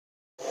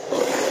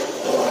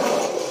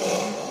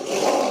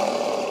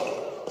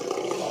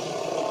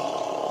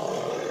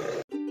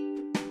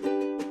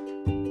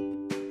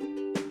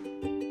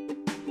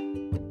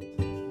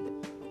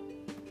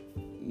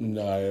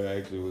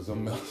was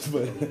something else,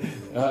 but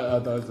I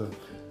thought so.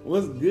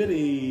 What's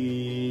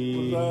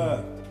goody? What's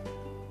up?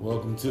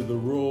 Welcome to The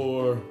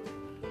Roar,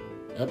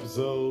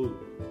 episode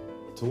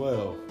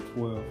 12.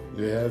 12.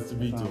 It has to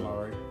be Sounds 12.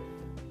 all right.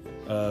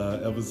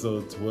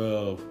 Episode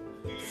 12,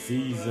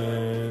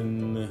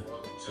 season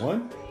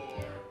 1?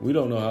 We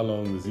don't know how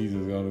long the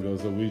season's going to go,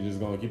 so we're just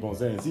going to keep on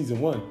saying season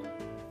 1.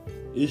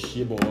 It's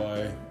your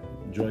boy,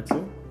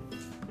 Drexel.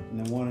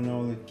 And the one and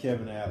only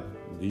Kevin Allen.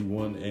 The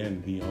one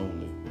and the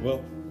only.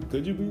 Well,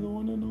 could you be the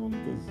one and only?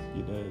 Because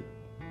your dad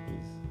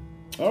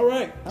is. All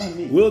right.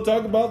 We'll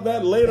talk about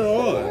that later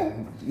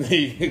on.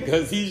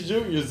 Because he's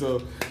junior,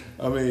 so,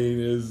 I mean,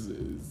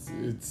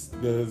 it's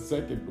the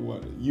second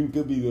one. You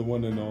could be the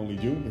one and only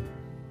junior.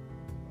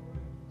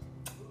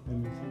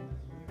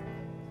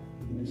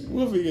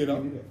 We'll figure it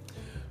out.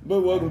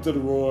 But welcome to The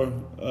Roar.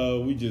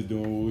 We just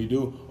doing what we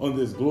do on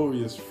this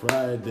glorious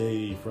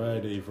Friday.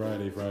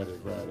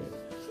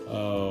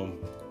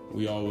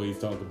 We always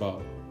talk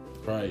about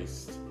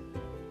Christ,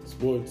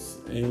 sports,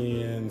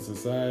 and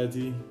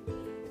society,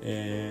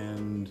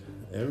 and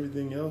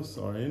everything else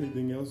or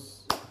anything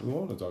else we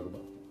want to talk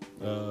about.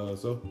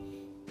 So,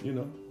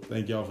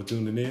 thank y'all for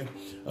tuning in.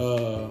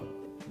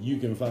 You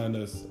can find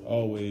us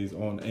always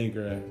on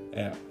Anchor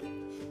app.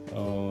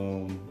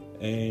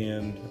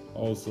 And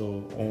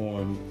also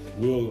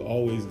we'll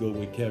always go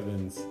with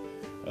Kevin's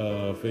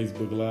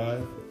Facebook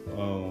Live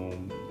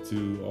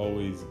to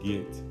always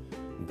get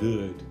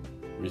good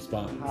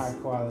response. High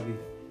quality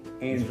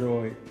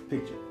Android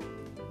picture.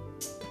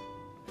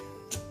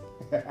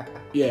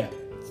 Yeah,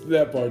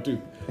 that part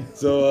too.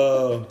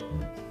 So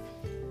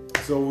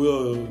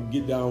we'll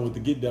get down with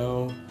the get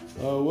down.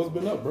 What's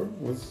been up, bro?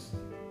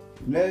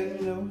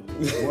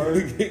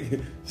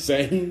 Word.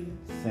 Same.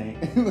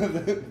 Can't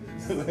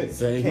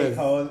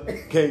call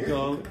it. Can't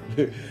call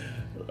it.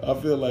 I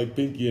feel like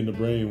Pinky in the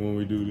brain when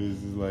we do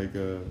this is like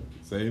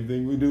same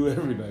thing we do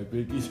every night.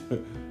 Pinky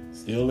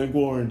still in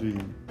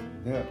quarantine.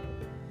 Yep.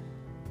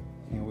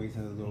 Can't wait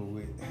till it's over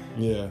with.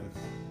 Yeah.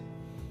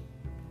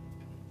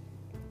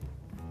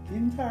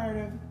 Getting tired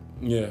of it.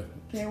 Yeah.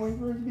 Can't wait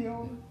for it to be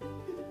over.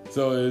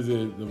 So where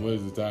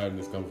does the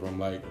tiredness come from?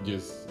 Like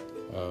just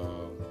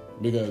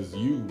because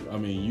you've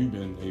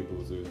been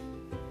able to.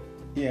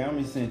 Yeah, I'm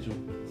essential.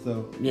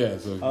 So yeah,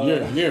 so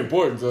you're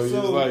important. So it's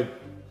like,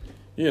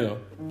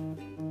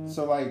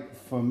 So like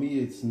for me,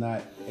 it's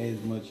not as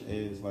much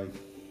as like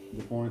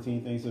the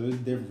quarantine thing. So it's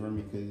different for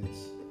me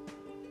because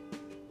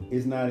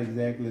it's not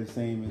exactly the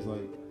same as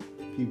like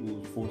people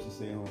who are forced to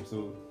stay home.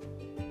 So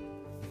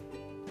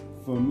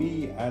for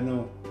me, I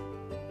don't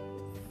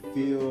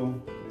feel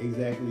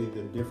exactly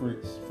the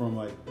difference from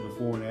like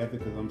before and after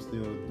because I'm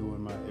still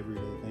doing my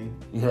everyday thing.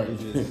 Right.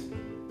 It's just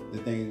the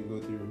things we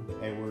go through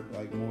at work.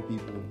 Like more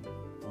people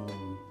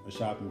are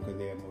shopping because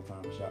they have more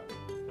time to shop.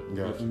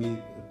 Gotcha. But for me,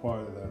 the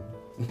part of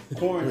the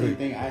quarantine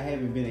thing, I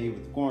haven't been able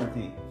to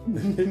quarantine.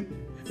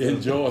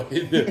 Enjoy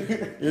with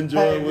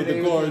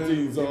the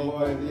quarantine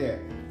zone. Yeah,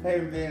 I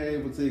haven't been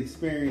able to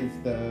experience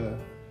the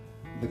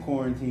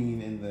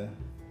quarantine and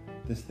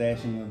the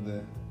stashing of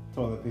the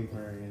toilet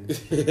paper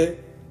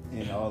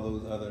and all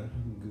those other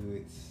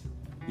goods.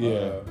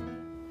 Yeah.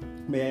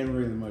 Man,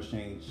 really much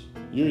change.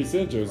 You're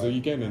essential, so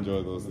you can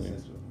enjoy those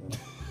things.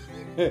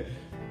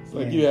 It's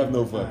like you have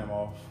no fun. Time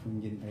off from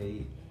getting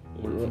paid.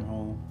 Work from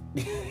home.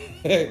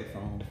 Work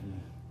from home.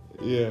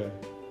 Yeah.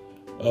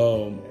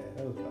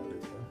 That was about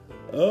it,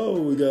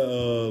 Oh, we got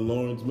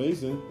Lawrence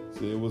Mason.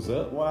 Say what's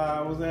up.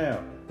 Wow, what's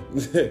up?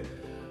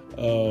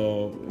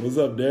 What's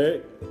up,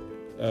 Derek?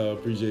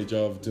 Appreciate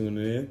y'all for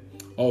tuning in.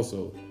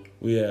 Also,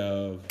 we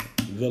have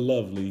the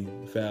lovely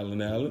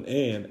Fallon Allen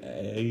and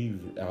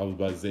I was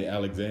about to say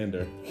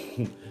Alexander.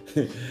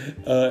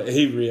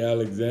 Avery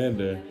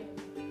Alexander.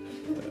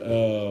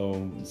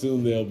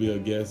 Soon they'll be a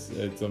guest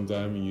at some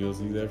time and you'll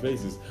see their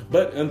faces.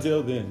 But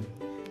until then,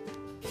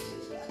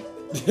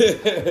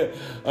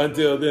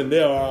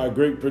 they are our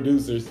great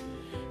producers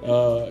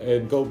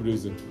and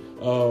co-producers.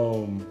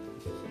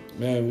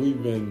 Man,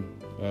 we've been.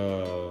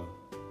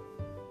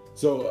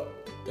 So,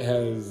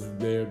 has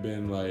there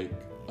been like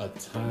a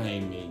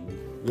timing?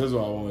 That's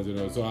what I wanted to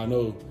know. So I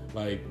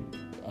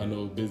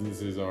know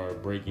businesses are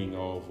breaking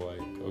off.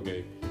 Like,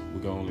 okay, we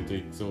can only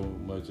take so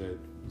much at a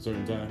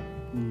certain time.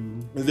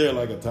 Mm-hmm. Is there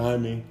like a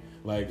timing?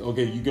 Like,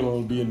 okay, you can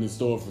only be in the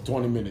store for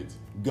 20 minutes.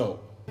 Go.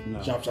 No.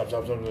 Shop. Ain't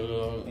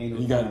no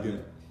You gotta time get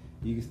limit.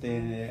 You can stay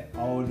in there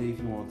all day if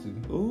you want to.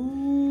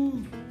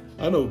 Ooh.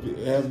 I know.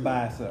 Just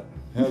buy something.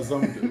 Has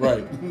some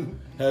right.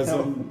 Has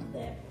some.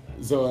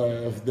 So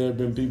if there have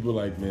been people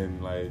like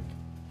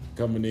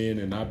coming in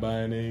and not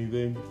buying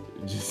anything,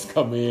 just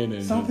come in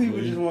and some people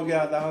leave. just want to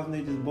get out the house and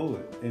they just blow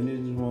it and they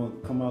just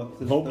want to come out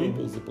to the Home store.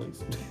 Depot's the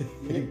place.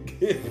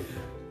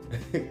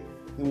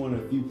 They want a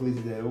few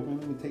places that open.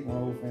 Let me take my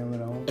whole family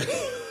to home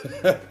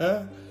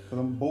because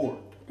I'm bored.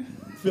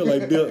 feel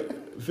like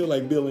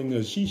building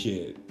a she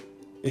shed.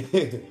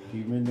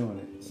 You've been doing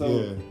it. So,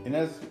 yeah. And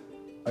that's,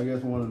 I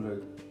guess, one of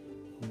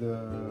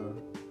the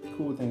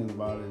cool things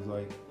about it is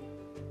like,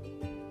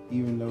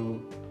 even though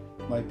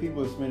like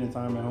people are spending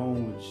time at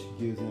home, which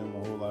gives them a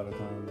whole lot of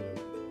time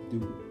to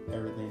do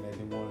everything that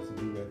they wanted to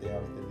do at their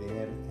house that they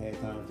haven't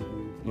had time to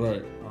do.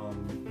 Right.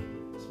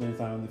 Spend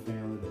time with the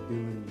family,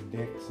 building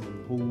decks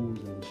and pools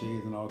and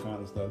sheds and all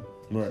kinds of stuff.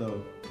 Right.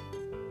 So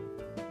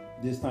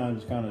this time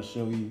just kind of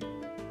show you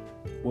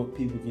what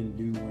people can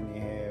do when they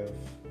have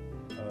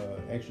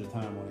extra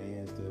time on their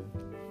hands to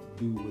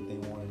do what they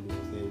want to do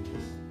instead of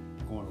just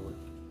going to work.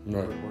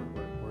 Right.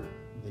 Work.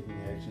 They can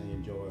actually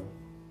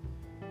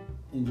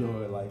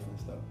enjoy life and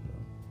stuff. So.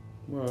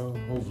 Well,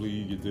 hopefully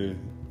you get to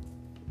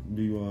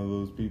be one of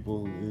those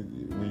people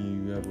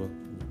when you have a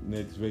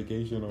next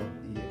vacation or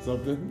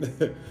something.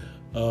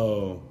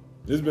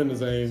 It's been the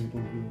same.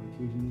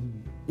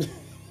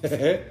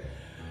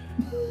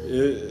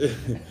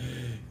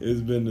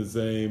 It's been the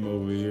same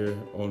over here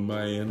on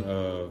my end.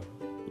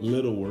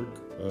 Little work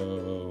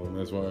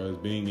as far as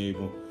being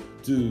able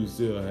to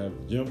still have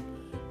the gym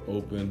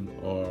open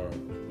or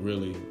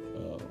really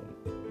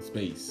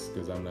space,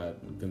 because I'm not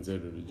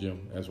considered a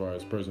gym as far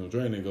as personal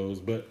training goes,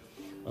 but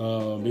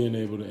being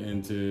able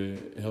to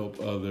help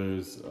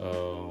others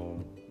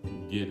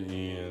get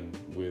in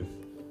with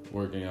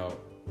working out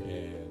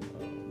and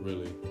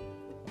really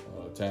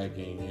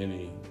attacking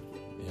any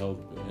health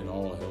and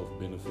all health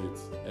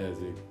benefits as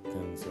it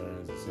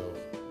concerns itself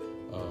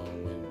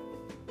in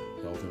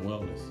health and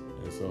wellness.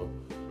 And so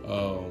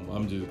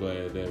I'm just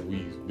glad that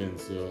we've been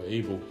still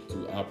able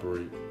to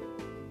operate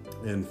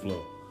in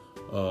flow.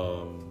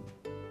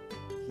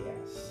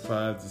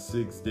 5 to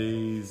 6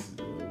 days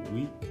a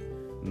week,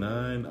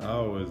 9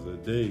 hours a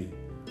day.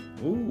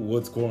 Ooh,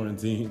 what's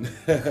quarantine?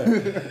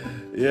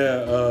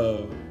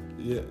 Yeah.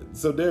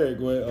 So Derek,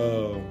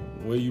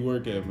 where you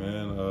work at,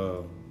 man?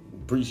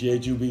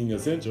 Appreciate you being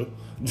essential.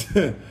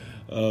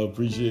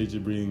 Appreciate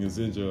you being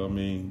essential. I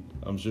mean,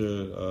 I'm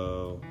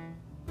sure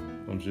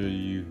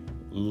you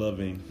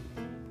loving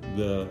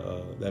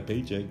that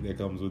paycheck that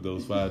comes with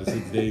those 5 to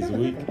 6 days a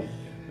week,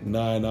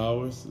 9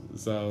 hours.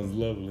 Sounds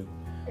lovely.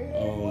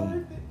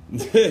 I'd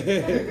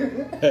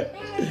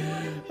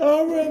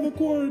rather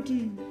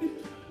quarantine.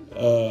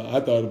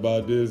 I thought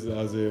about this.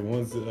 I said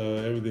once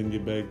everything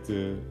get back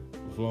to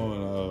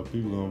flowing,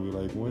 people gonna be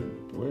like,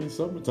 where's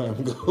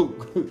summertime go?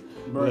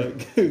 Right.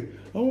 Like,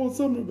 I want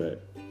summer back.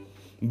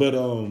 But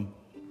all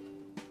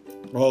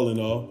in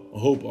all, I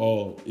hope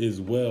all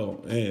is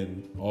well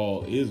and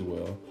all is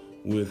well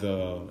with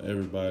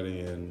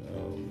everybody in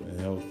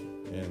health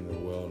and the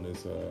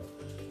wellness.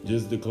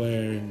 Just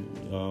declaring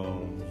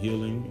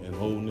healing and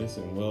wholeness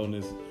and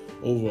wellness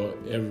over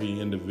every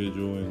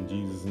individual in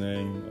Jesus'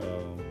 name.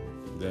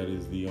 That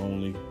is the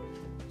only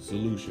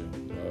solution,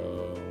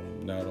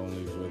 not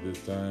only for this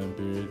time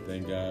period.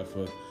 Thank God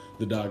for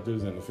the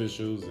doctors and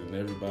officials and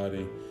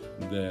everybody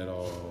that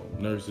are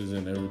nurses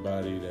and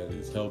everybody that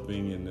is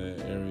helping in the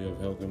area of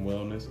health and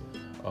wellness.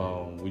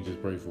 We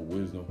just pray for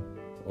wisdom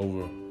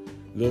over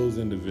those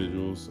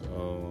individuals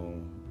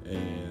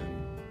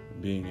and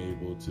being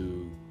able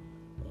to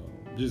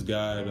just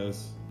guide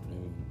us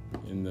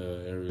in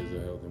the areas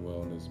of health and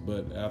wellness.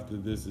 But after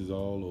this is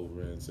all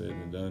over and said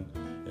and done,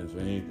 and for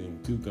anything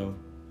to come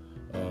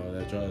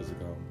that tries to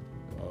come,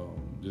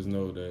 just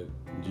know that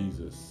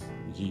Jesus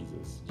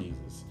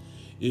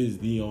is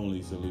the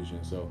only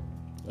solution. So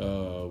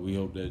we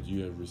hope that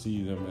you have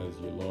received him as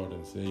your Lord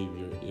and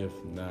Savior. If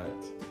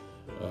not,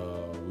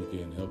 we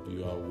can help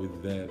you out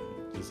with that.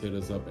 Just hit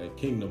us up at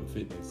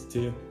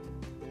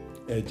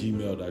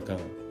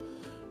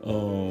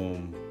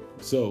kingdomfitnesstip@gmail.com.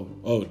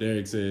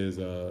 Derek says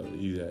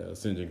he's at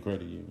Ascension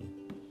Credit Union.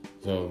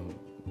 So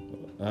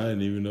I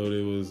didn't even know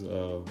there was.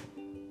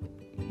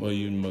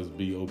 You must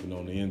be open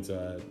on the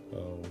inside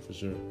for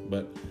sure.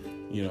 But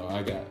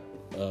I got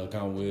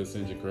account with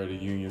Ascension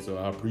Credit Union, so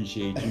I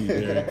appreciate you,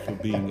 Derek, for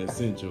being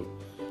essential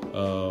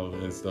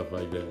and stuff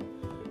like that.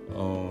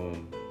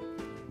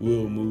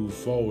 We'll move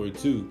forward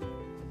to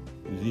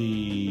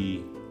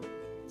the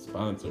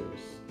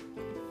sponsors.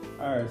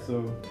 All right,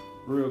 so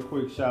real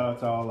quick shout out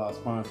to all our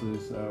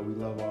sponsors. We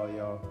love all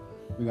y'all.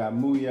 We got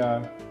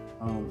Mooyah,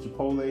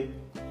 Chipotle,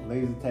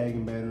 Laser Tag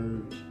in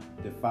Baton Rouge,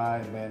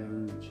 Defy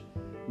Baton Rouge,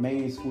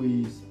 Main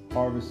Squeeze,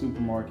 Harvest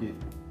Supermarket,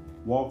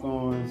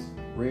 Walk-Ons,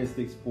 Red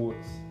Stick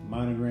Sports,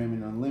 Monogram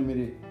and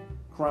Unlimited,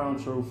 Crown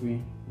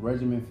Trophy,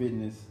 Regimen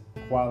Fitness,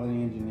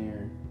 Quality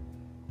Engineering,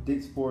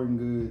 Dick's Sporting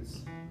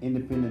Goods,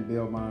 Independent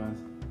Bail Bonds,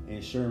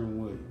 and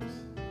Sherman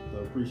Williams. So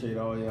appreciate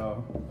all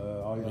y'all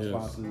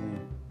sponsors, and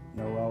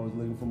we're always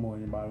looking for more.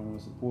 Anybody want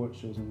to support,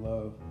 show some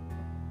love,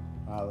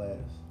 holla at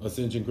us.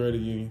 Ascension Credit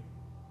Union.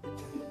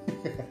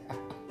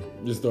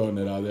 Just throwing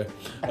that out there.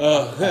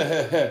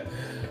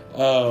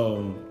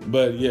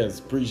 But yes,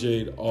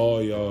 appreciate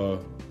all y'all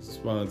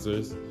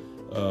sponsors.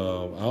 I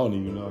don't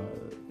even know.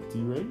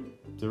 Teray?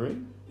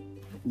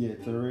 Yeah,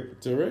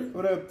 Teray?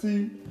 What up,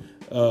 T?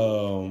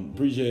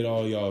 Appreciate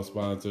all y'all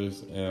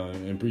sponsors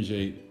and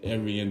appreciate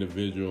every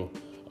individual,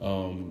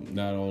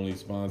 not only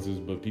sponsors,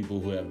 but people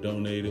who have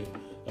donated.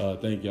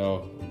 Thank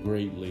y'all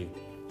greatly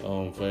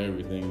for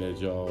everything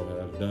that y'all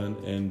have done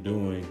and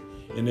doing,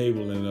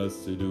 enabling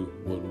us to do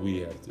what we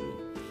have to do.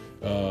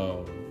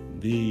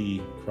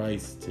 the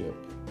Christ tip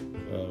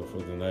for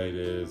the night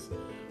is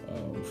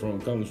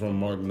comes from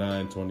Mark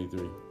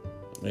 9:23,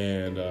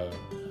 and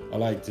I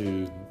like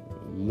to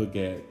look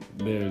at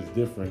there's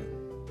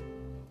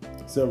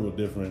several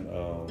different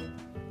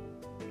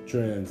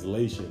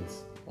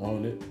translations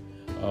on it,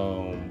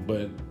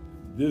 but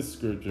this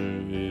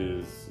scripture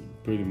is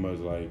pretty much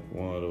like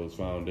one of those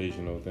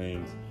foundational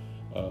things,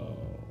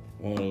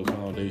 one of those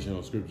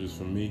foundational scriptures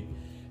for me,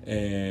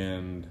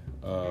 and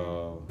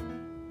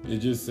it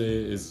just said,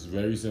 it's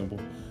very simple.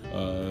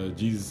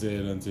 Jesus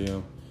said unto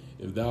him,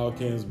 if thou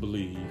canst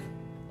believe,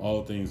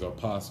 all things are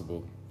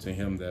possible to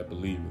him that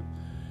believeth.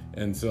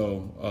 And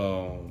so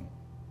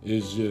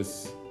it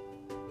just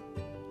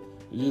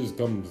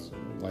comes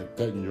like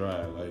cut and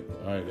dry. Like,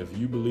 all right, if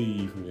you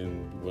believe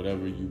in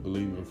whatever you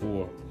believe in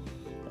for,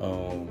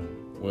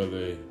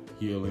 whether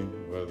healing,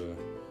 whether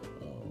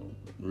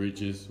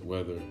riches,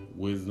 whether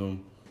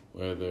wisdom,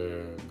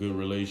 whether good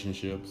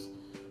relationships,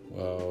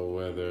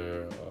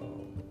 whether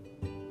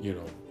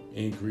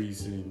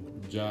increase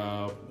in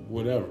job,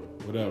 whatever,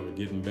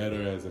 getting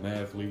better as an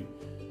athlete,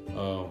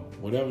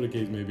 whatever the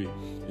case may be,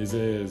 it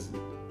says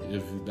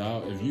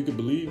if you can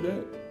believe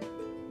that,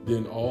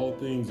 then all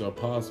things are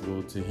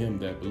possible to him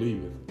that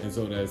believeth. And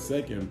so that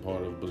second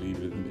part of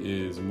believing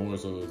is more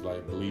so is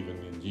like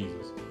believing in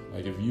Jesus.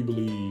 Like if you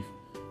believe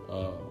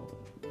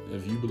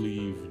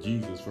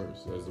Jesus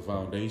first as the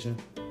foundation,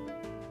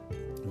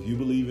 if you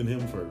believe in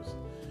him first,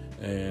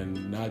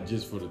 and not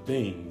just for the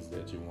things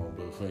that you want,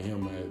 but for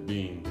him as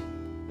being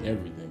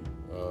everything,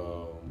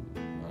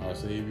 our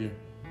Savior,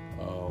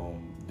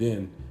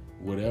 then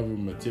whatever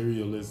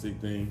materialistic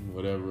thing,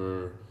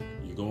 whatever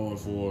you're going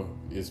for,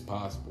 is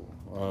possible.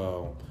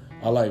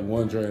 I like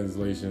one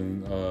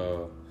translation,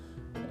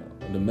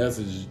 the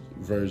Message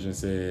version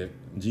said,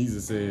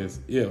 Jesus says,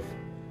 if, ?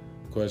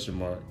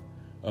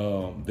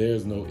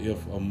 There's no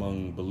if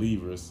among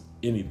believers,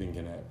 anything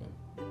can happen.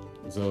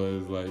 So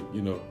it's like,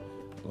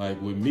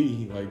 like with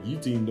me, like you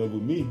teamed up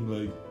with me,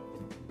 like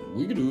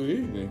we can do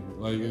anything.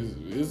 Like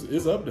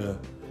it's up there,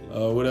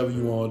 whatever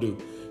you want to do.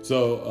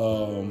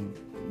 So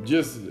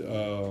just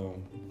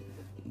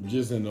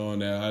in on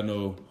that, I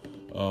know,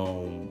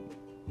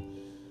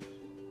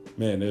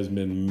 there's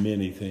been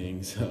many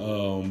things,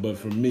 but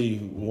for me,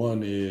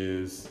 one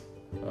is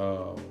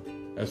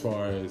as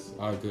far as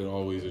I could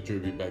always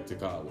attribute back to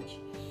college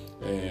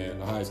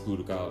and high school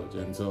to college.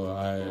 And so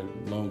I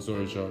had, long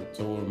story short,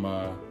 tore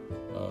my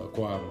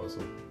quad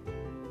muscle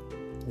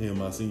in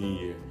my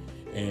senior year,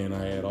 and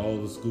I had all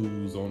the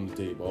schools on the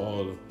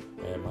table.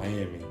 I had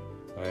Miami,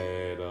 I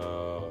had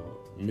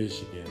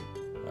Michigan,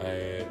 I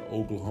had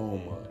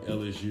Oklahoma,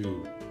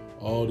 LSU,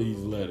 all these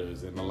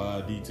letters and a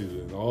lot of D2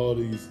 and all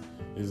these.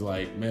 It's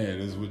like, man,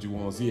 this is what you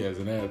want to see as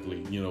an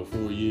athlete,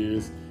 4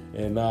 years,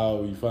 and now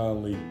we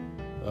finally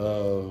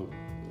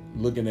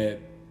looking at,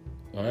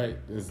 all right,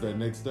 it's that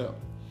next step.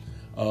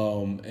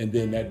 And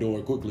then that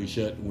door quickly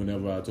shut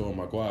whenever I tore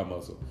my quad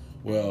muscle.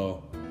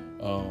 Well,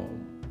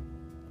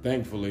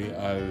 thankfully,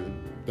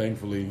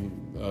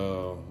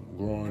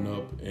 growing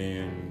up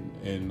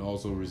and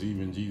also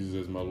receiving Jesus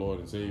as my Lord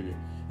and Savior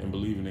and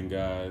believing in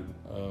God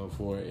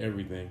for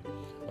everything,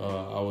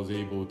 I was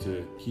able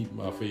to keep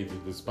my faith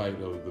despite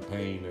of the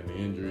pain and the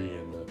injury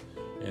and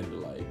the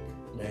like,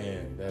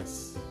 man,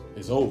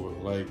 it's over.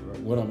 Like,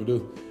 what I'm gonna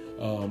do?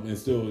 And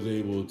still was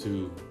able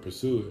to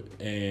pursue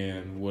it.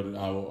 And what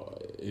I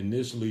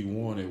initially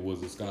wanted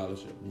was a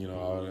scholarship.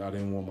 I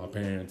didn't want my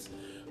parents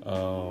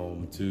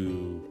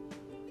to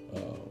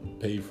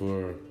pay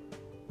for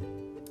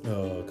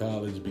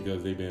college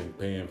because they've been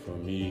paying for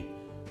me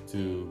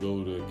to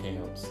go to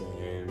camps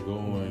and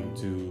going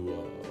to,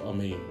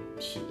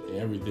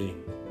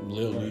 everything,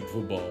 Little League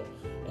football,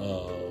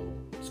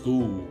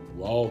 school,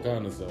 all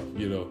kind of stuff,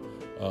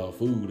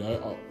 food,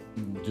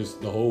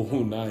 just the whole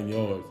 9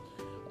 yards.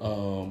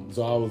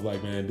 So I was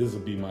like, man, this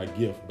will be my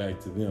gift back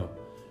to them,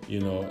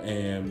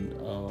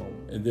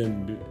 and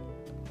then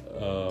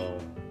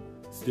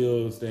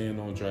still staying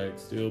on track,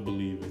 still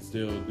believing,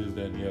 still this,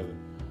 that, and the other.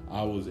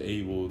 I was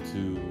able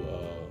to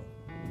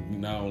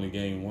not only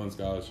gain one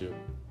scholarship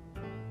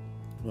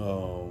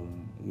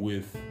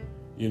with,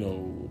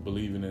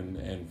 believing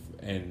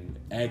and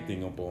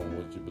acting upon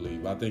what you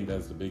believe. I think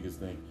that's the biggest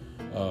thing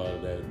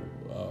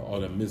or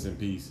the missing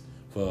piece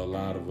for a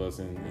lot of us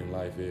in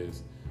life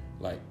is,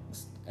 like,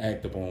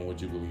 act upon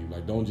what you believe.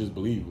 Like, don't just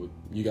believe it.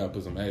 You got to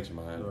put some action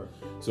behind it. Right.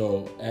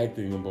 So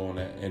acting upon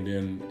that. And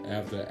then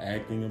after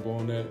acting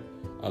upon that,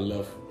 I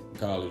left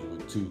college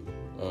with 2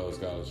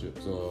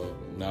 scholarships.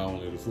 Not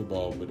only the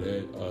football, but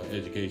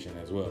education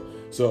as well.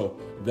 So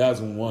that's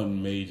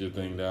one major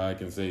thing that I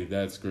can say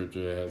that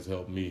scripture has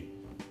helped me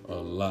a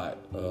lot.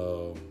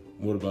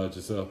 What about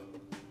yourself?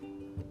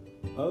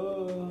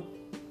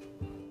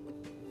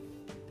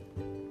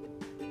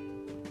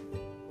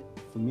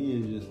 For me,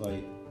 it's just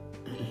like,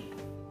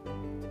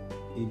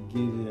 it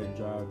gives you that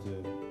drive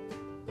to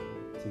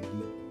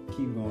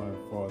keep going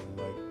farther,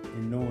 like,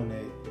 and knowing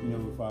that,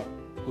 if I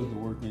put the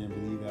work in and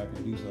believe that I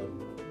can do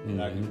something,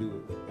 mm-hmm. I can do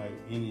it, like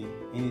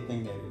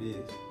anything that it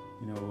is,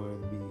 whether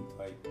it be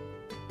like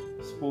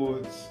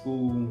sports,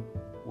 school,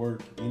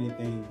 work,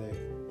 anything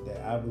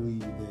that I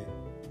believe that,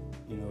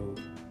 you know,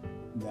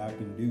 that I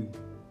can do.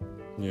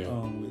 Yeah.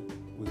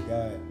 With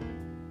God,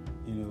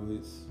 you know,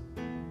 it's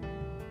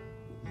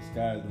the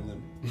sky's the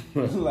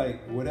limit.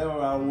 Like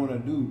whatever I want to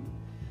do,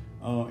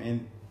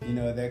 and you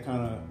know that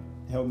kind of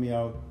helped me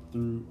out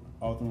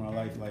all through my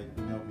life. Like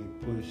helped me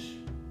push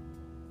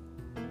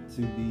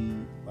to be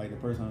like the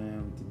person I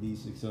am, to be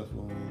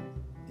successful in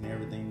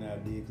everything that I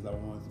did, because I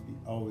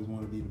always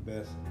want to be the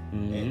best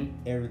at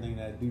everything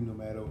that I do, no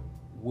matter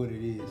what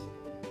it is.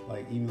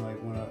 Like even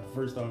like when I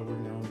first started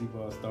working at Home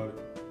Depot, I started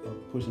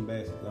pushing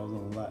baskets. I was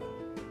on a lot.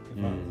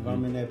 If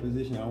I'm in that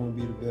position, I want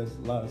to be the best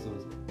lot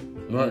associate.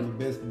 Right. The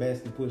best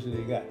basket pusher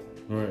they got.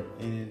 Right.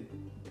 And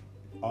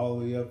all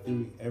the way up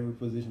through every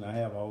position I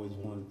have, I always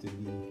wanted to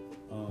be,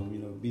 you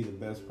know, be the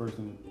best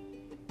person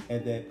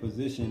at that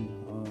position,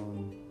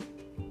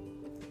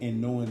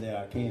 and knowing that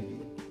I can be.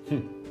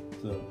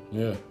 So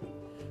yeah.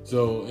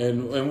 So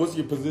and what's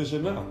your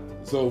position now?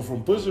 So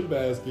from pushing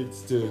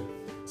baskets to,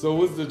 so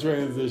what's the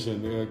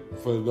transition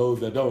for those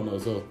that don't know?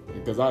 So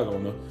because I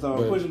don't know. So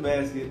I'm pushing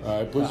baskets. All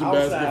right, pushing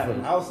basket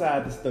first.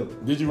 Outside the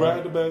stove. Did you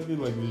ride the basket?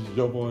 Like did you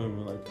jump on it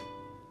and like?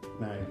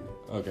 Nah, I didn't.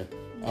 Okay.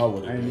 I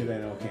wouldn't. I didn't do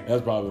that on camera.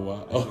 That's probably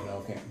why.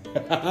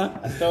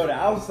 I started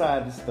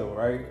outside the store,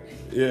 right?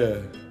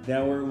 Yeah.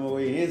 Then I worked my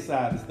way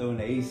inside the store in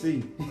the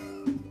AC.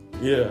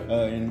 Yeah.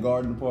 In the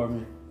garden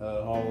department,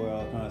 hallway,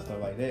 all kind of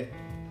stuff like that.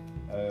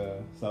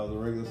 So I was a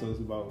regular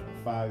associate about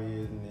 5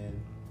 years, and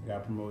then I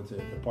got promoted to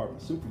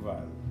department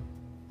supervisor.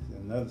 It's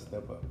another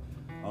step up.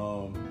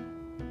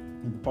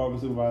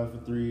 Department supervisor for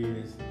 3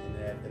 years, and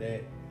then after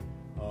that,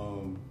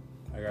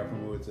 I got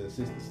promoted to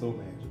assistant store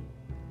manager.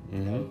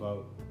 That was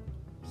about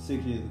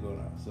 6 years ago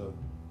now. So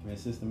I've been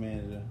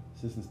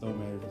assistant store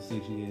manager for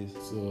 6 years.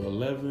 So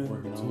 11,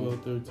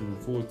 12, 13,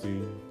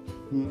 14.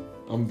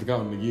 I'm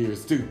counting the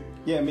years too.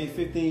 Yeah, I made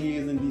 15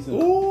 years in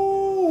December.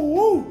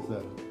 Ooh!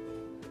 So.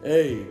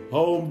 Hey,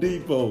 Home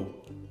Depot.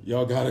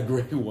 Y'all got a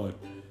great one.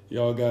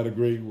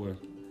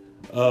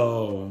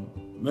 Oh,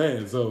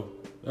 man, so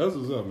that's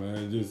what's up,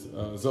 man. Just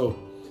so,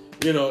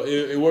 you know,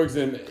 it works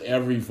in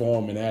every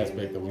form and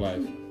aspect of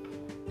life.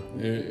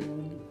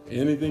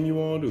 Anything you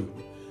want to do.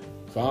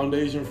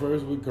 Foundation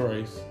first with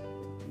Christ.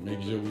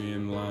 Make sure we're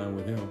in line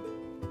with Him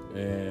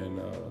and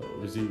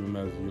receive Him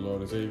as your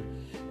Lord and Savior.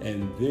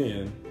 And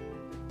then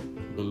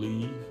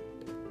believe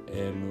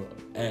and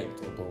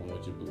act upon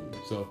what you believe.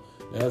 So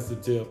that's the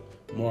tip.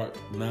 Mark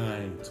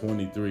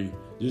 9:23.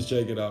 Just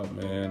check it out,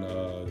 man.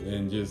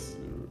 And just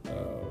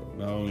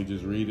not only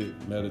just read it,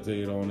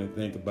 meditate on it,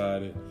 think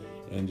about it,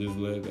 and just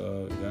let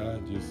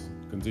God just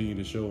continue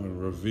to show and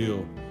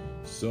reveal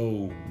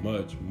so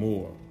much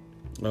more.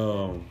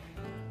 You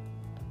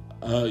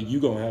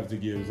gonna have to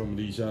give some of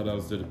these shout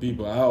outs to the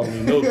people. I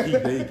only know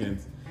Keith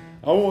Akins.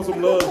 I want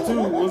some love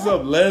too. What's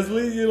up,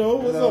 Leslie? You know,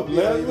 what's up,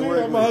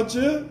 Leslie? I'm out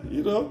here,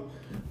 you know.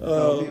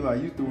 People I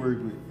used to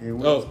work with and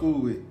went to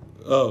school with.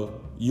 Oh,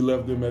 you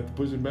left them at the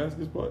pushing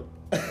baskets part?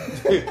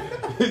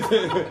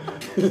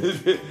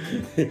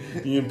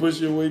 You can push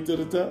your way to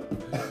the top?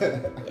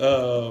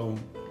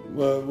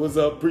 Well, what's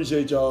up?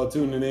 Appreciate y'all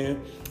tuning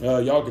in.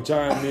 Y'all can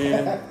chime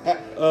in.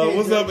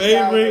 What's up,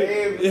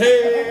 Avery?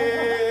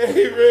 Hey,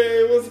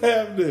 Avery, what's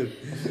happening?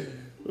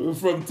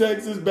 From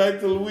Texas back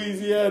to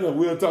Louisiana.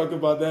 We'll talk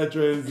about that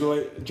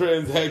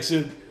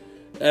transaction.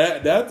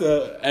 That's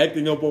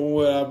acting up on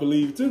what I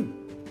believe too.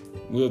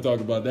 We'll talk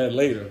about that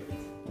later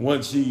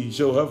once she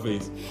show her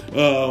face.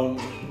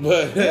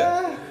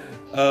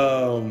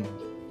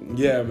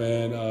 Yeah,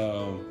 man.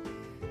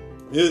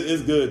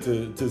 It's good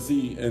to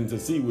see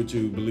what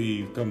you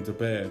believe come to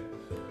pass.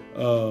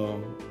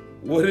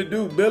 What it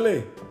do,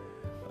 Billy?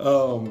 I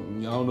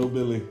don't know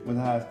Billy. Went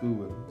to high school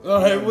with him.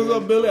 All right, what's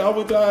up, Billy? I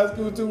went to high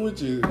school too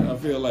with you. I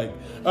feel like.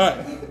 All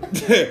right.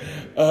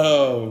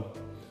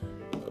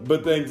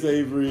 But thanks,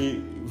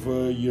 Avery,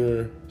 for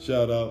your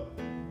shout out.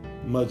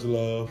 Much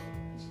love.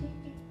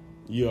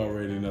 You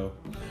already know.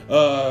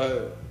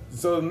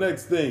 So the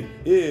next thing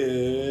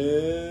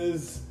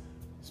is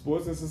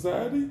sports and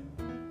society.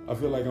 I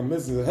feel like I'm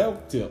missing a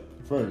health tip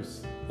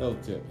first.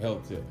 Health tip.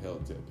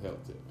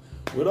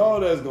 With all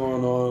that's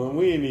going on,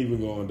 we ain't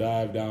even going to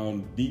dive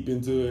down deep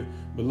into it.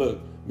 But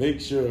look, make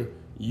sure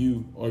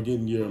you are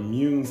getting your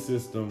immune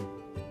system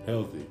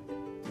healthy.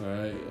 All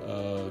right?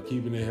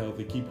 Keeping it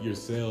healthy. Keep your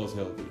cells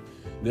healthy.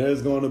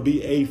 There's going to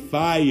be a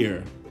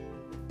fire.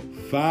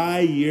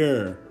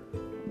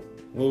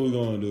 What are we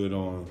going to do it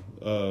on?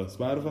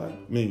 Spotify?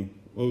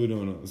 What are we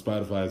doing on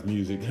Spotify's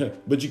music?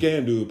 But you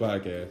can do a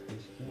podcast.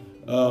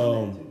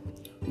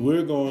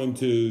 We're going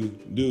to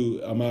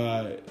do,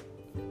 my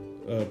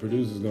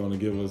producer's going to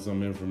give us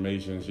some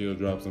information. She'll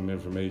drop some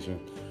information.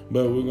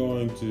 But we're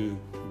going to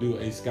do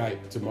a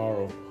Skype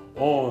tomorrow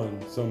on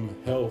some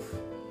health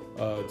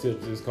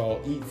tips. It's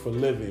called Eat for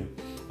Living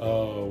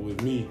with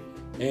me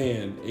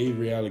and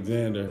Avery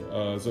Alexander.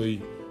 So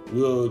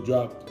we'll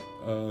drop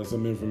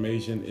some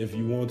information if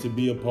you want to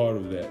be a part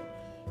of that.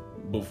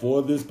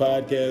 Before this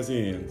podcast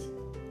ends,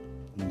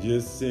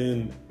 just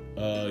send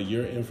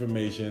your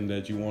information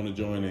that you want to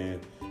join in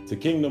to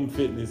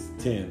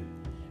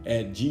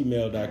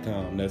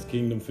kingdomfitness10@gmail.com. That's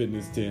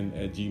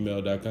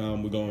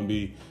kingdomfitness10@gmail.com. We're going to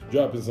be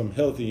dropping some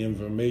healthy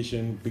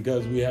information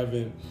because we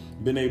haven't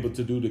been able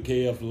to do the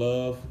KF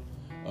Love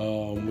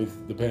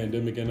with the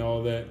pandemic and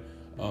all that.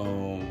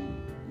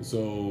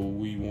 So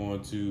we're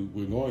going to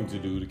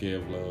do the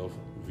KF Love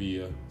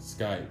via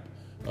Skype.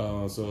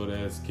 So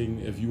that's King.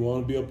 If you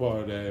want to be a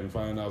part of that and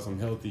find out some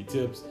healthy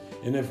tips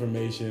and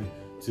information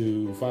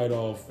to fight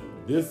off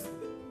this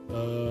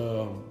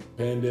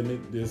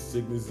pandemic, this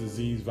sickness,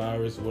 disease,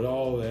 virus, with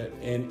all that,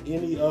 and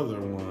any other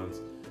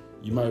ones,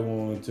 you might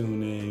want to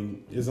tune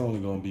in. It's only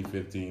going to be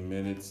 15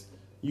 minutes.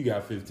 You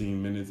got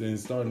 15 minutes, and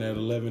it's starting at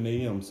 11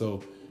 a.m.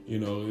 So,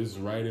 it's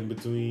right in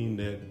between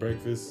that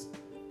breakfast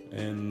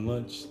and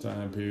lunch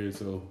time period.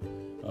 So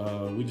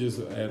we just,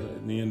 at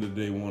the end of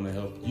the day, want to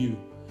help you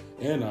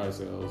and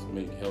ourselves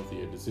make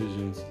healthier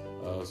decisions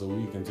so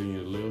we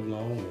continue to live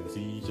long and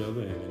see each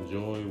other and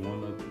enjoy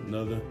one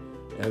another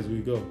as we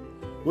go.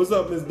 What's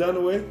up, Miss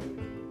Dunaway?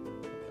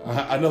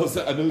 I know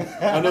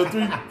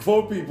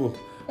 4 people.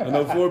 I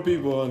know 4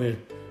 people on here.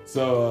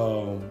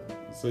 So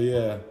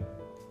yeah.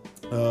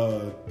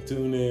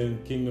 Tune in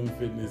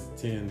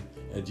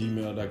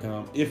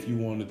kingdomfitness10@gmail.com if you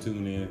want to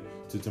tune in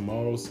to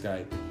tomorrow's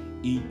Skype,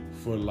 Eat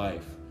for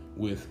Life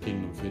with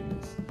Kingdom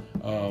Fitness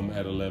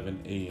at 11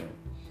 a.m.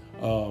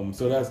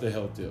 So that's the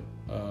health tip.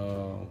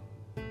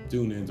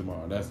 Tune in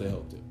tomorrow. That's the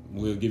health tip.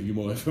 We'll give you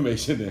more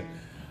information then.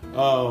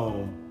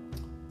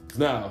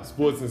 Now,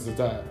 sports and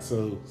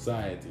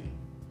society.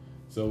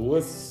 So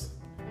what's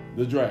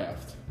the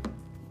draft?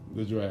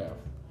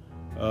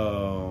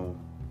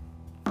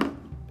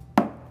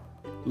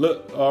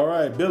 Look, all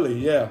right, Billy,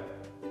 yeah.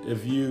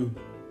 If you,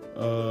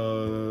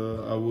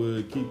 I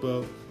would keep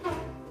up.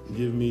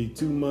 Give me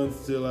 2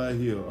 months till I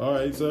heal. All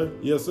right, sir.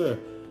 Yes, sir.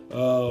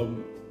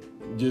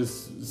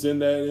 Just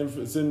send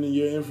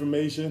your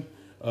information.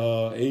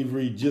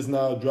 Avery just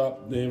now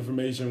dropped the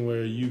information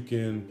where you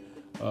can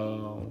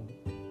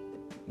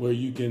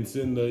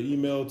send the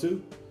email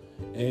to,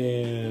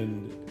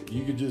 and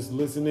you could just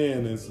listen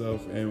in and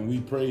stuff. And we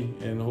pray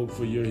and hope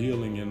for your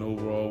healing and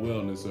overall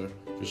wellness, sir,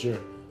 for sure.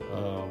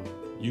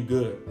 You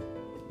good.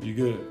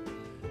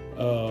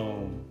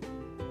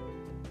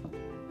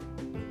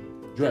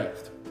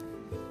 Draft.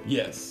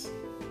 Yes.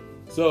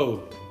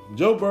 So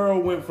Joe Burrow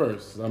went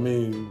first. I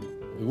mean,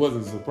 it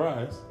wasn't a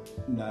surprise.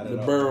 Not at all.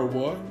 The Burrow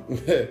boy.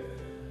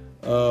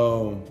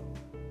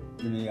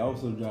 And they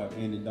also dropped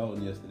Andy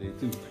Dalton yesterday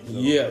too. So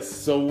yes.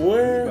 So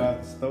where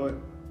about to start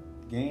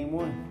game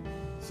 1.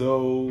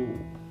 So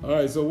all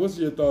right. So what's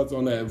your thoughts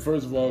on that?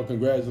 First of all,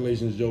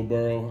 congratulations, Joe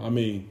Burrow. I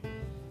mean,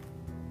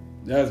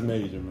 that's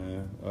major,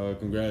 man.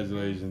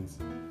 Congratulations.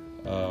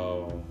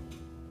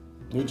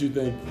 What you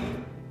think?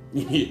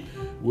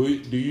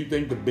 Do you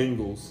think the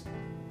Bengals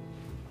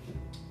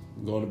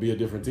going to be a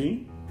different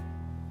team?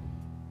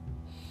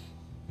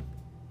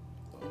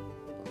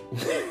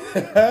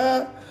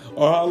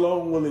 Or how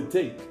long will it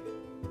take?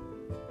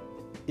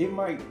 It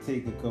might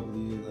take a couple of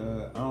years.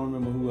 I don't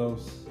remember who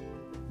else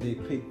they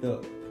picked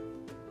up.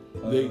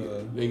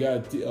 They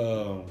got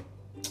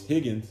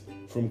Higgins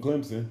from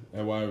Clemson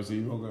at wide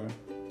receiver. Okay.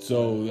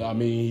 So I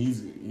mean,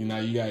 you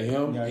got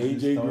him,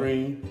 AJ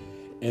Green,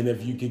 and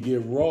if you could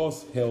get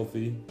Ross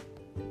healthy,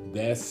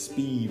 that's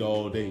speed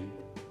all day.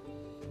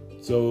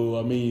 So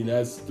I mean,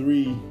 that's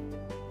 3.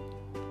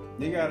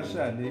 They got a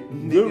shot. They Good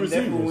can receivers.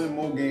 definitely win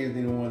more games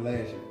than they won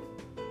last year.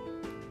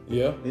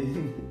 Yeah.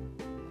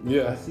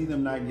 Yeah. I see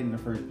them not getting the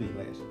first pick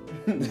last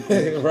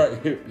year.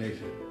 Right. Next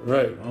year.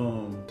 Right.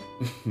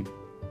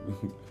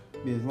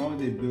 Yeah, as long as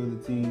they build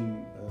the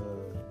team,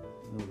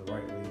 the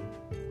right way,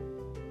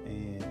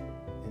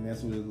 and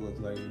that's what it looks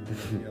like. You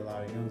get a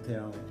lot of young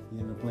talent,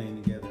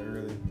 playing together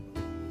early.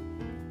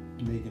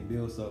 They can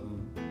build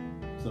something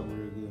real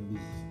good and be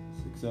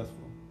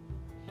successful.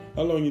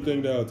 How long you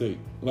think that'll take?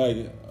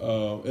 Like,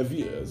 if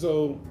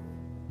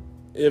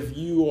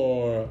you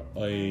are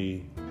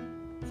a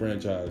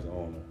franchise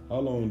owner, how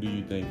long do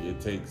you think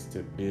it takes to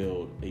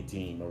build a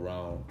team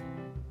around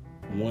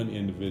one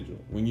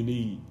individual when you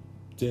need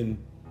 10?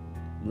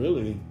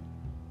 Really,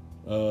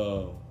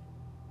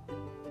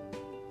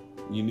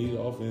 you need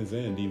offense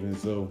and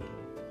defense. So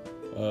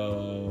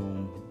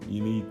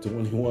you need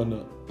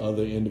 21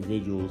 other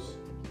individuals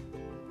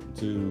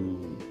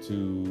to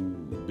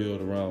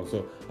build around.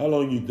 So how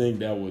long you think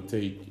that would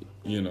take?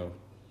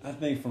 I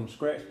think from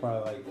scratch,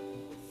 probably like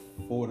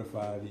 4 to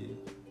 5 years.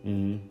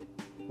 Mm-hmm.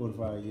 4 to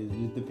 5 years,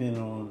 just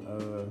depending on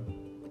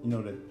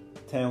the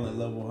talent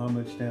level, how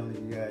much talent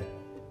you got.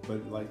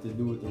 But like to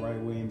do it the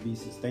right way and be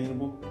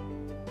sustainable,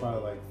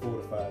 probably like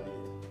 4 to 5 years.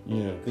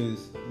 Yeah.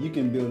 Because you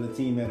can build a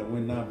team that'll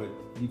win now, but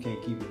you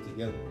can't keep it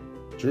together.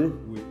 True.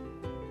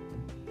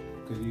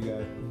 Because you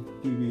got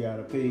people you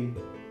gotta pay,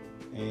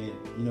 and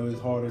it's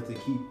harder to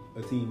keep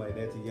a team like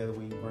that together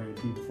when you bring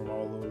people from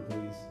all over the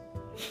place.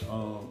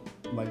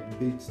 Like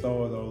big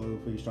stars all over the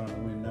place trying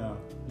to win now.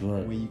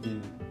 Right. When you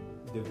can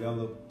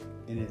develop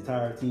an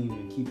entire team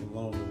and keep them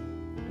longer.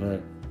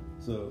 Right.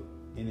 So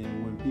and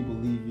then when people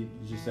leave, you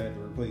just have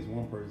to replace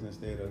one person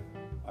instead of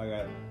I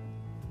got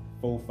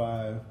 4,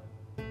 5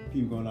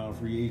 people going out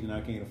free agent.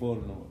 I can't afford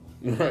it no more.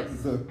 Right.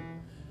 So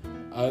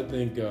I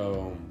think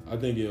it'll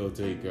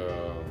take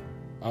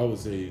I would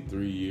say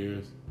 3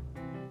 years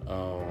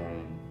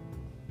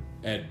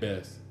at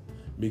best,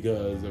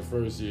 because the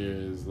first year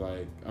is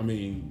like, I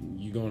mean,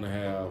 you're gonna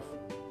have,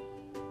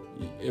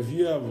 if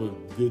you have a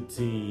good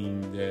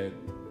team that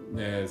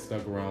has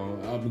stuck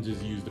around. I'm gonna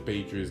just use the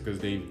Patriots because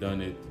they've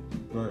done it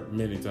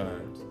many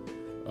times.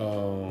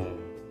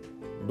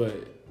 But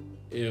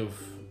if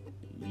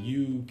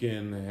you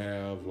can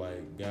have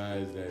like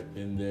guys that have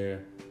been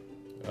there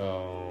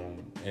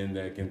and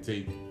that can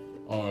take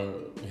or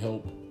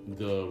help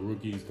the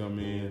rookies come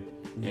in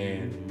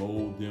and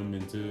mold them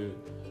into it,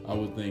 I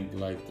would think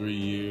like 3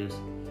 years.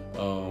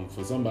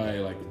 For somebody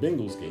like the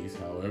Bengals case,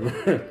 however,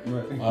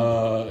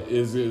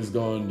 is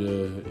going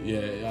to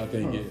I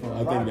think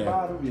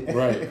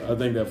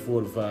that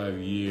 4 to 5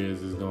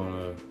 years is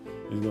gonna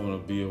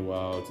be a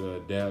while to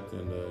adapt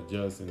and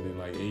adjust. And then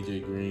like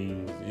AJ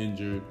Green was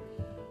injured,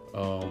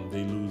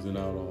 they losing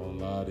out on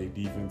a lot of their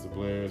defensive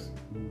players,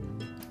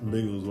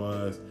 Bengals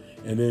wise.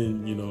 And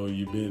then you're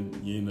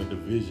in a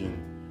division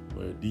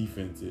where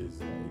defense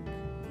is like,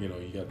 you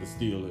got the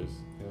Steelers,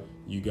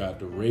 you got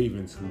the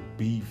Ravens who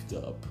beefed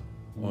up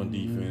on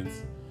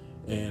defense,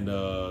 and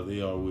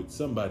they are with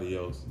somebody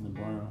else. The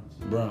Browns,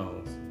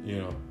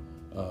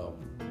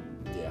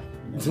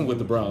 with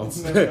the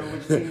Browns.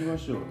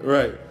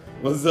 Right.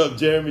 What's up,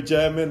 Jeremy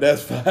Chapman?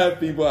 That's 5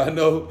 people I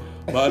know.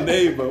 My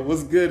neighbor.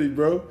 What's goody,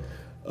 bro?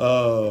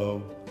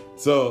 So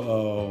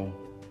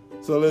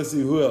let's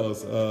see who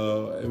else.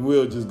 And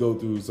we'll just go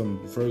through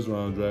some first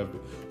round draft.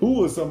 Who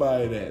was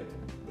somebody that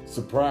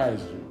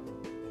surprised you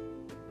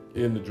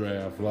in the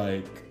draft?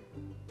 Like,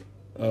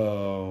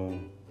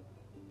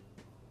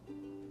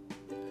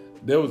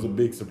 there was a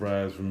big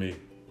surprise for me.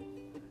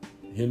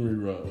 Henry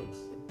Ruggs.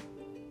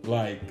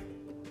 Like,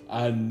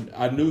 I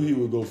knew he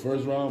would go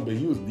first round, but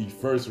he was the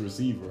first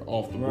receiver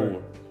off the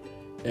board.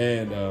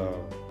 And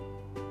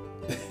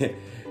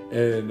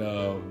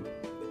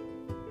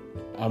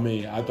I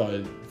mean, I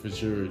thought for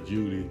sure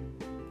Judy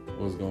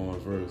was going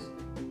first.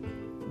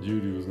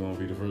 Judy was going to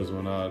be the first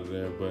one out of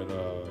there, but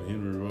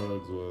Henry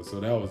Ruggs was.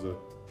 So that was a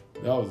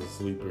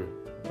sleeper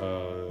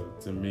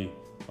to me,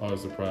 or a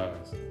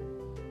surprise.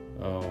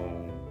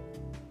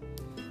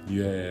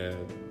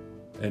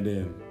 And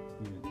then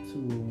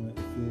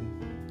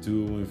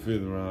 2 went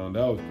fifth round.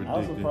 That was predicted. I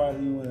was surprised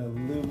he went a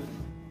little bit.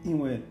 He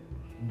went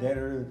that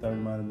early. Thought he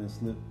might have been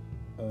slipped.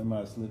 He might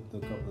have slipped a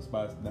couple of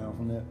spots down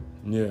from that.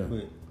 Yeah.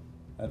 But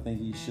I think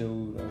he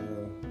showed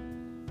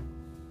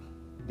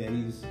that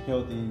he's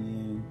healthy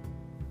and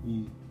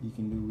he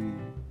can do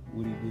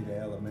what he did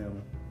at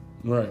Alabama.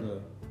 Right.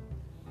 And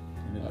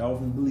the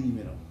Dolphins believe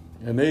in him.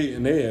 And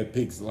they had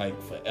picks like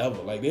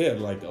forever. Like they had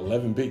like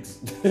 11 picks.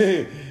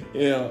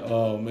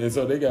 And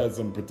so they got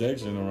some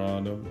protection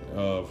around them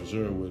for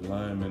sure with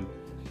linemen.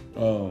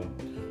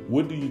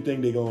 What do you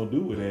think they're gonna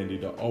do with Andy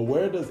Dalton? Or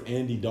where does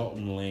Andy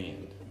Dalton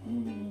land?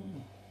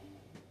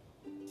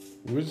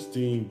 Which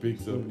team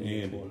picks up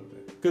Andy?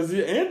 Because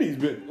Andy's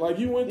been like,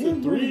 he went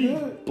to 3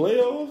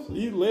 playoffs.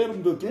 He led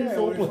them to 3,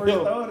 4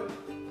 playoffs.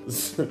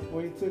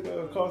 When he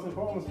took Carson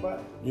Palmer's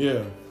spot.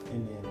 Yeah.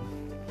 And then.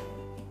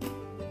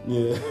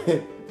 Yeah.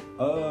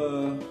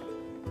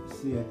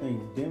 See, I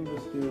think Denver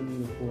still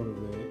needs a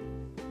quarterback.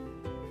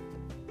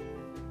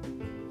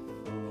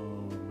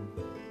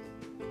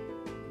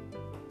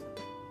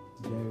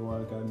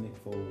 Jaguars got Nick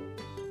Foles.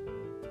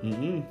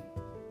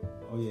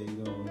 Oh yeah, he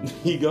go.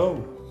 He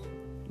go.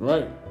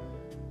 Right.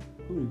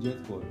 Who the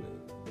Jets quarterback?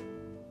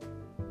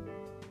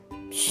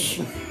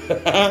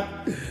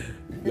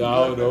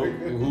 Y'all know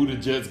who the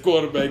Jets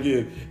quarterback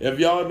is. If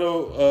y'all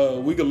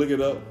know, we can look it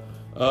up.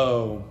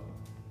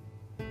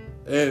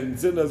 And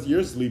send us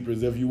your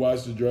sleepers if you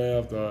watch the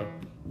draft or,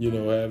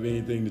 have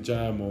anything to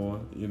chime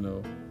on,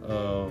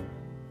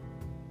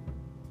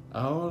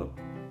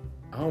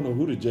 I don't know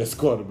who the Jets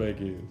quarterback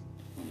is.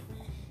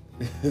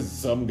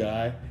 Some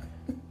guy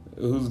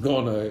who's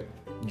gonna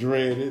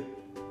dread it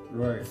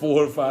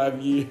 4 or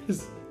 5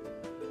 years.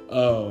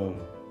 I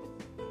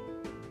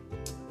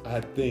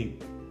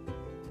think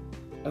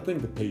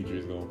the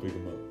Patriots gonna pick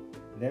him up.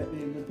 That'd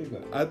be a good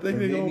pickup. I think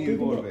they're gonna pick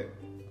him up.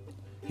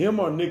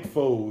 Him or Nick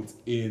Foles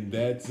in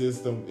that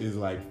system is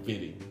like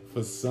fitting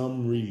for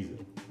some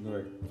reason.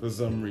 Right. For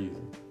some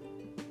reason.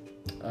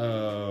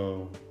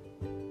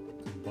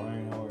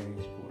 Brian Howard ain't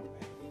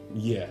quarterback.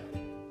 Yeah.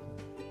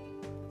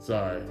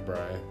 Sorry,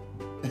 Brian.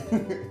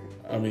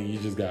 I mean, you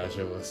just gotta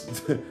show us.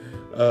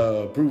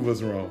 Prove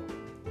us wrong.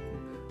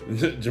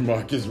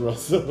 Jamarcus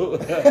Russell.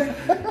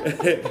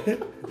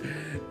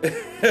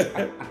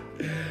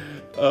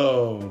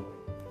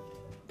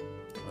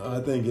 I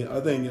think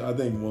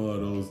one of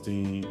those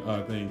teams.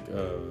 I think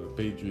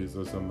Patriots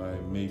or somebody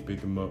may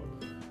pick him up.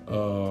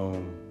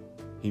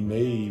 He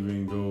may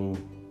even go.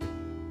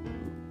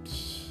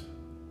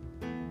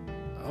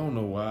 I don't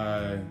know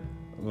why.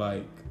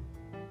 Like,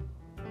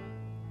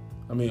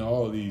 I mean,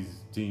 all of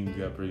these teams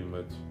got pretty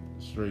much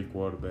straight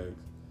quarterbacks.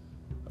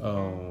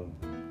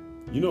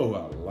 You know who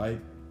I like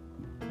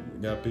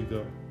got picked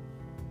up?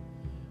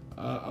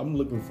 I'm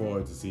looking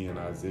forward to seeing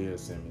Isaiah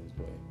Simmons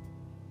play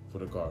for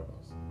the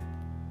Cardinals.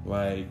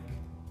 Like,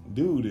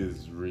 dude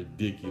is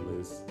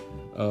ridiculous.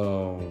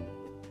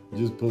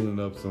 Just pulling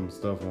up some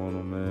stuff on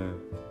him,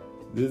 man.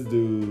 This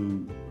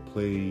dude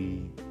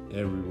played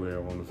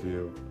everywhere on the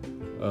field.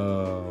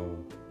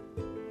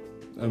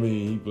 I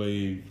mean, he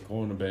played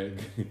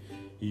cornerback.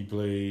 He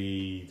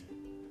played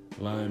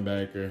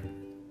linebacker.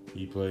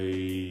 He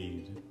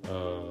played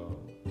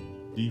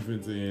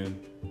defense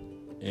end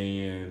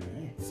and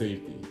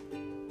safety.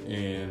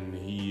 And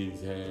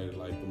he's had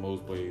like the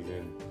most plays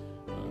in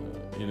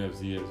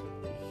NFC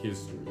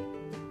history,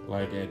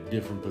 like at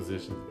different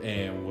positions,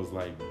 and was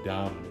like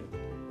dominant.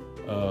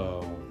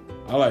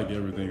 I like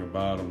everything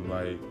about him.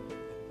 Like,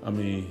 I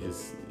mean,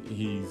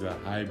 he's a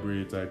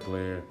hybrid type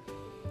player.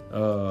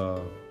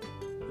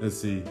 Let's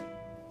see.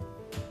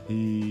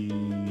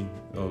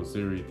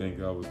 Siri think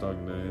I was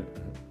talking to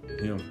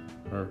him,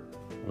 her,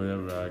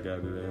 whatever I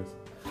got it as.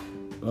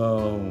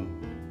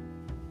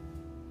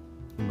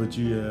 But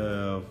you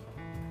have,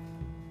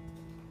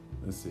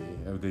 let's see,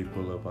 have they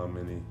pull up how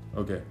many?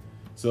 Okay,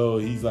 so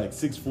he's like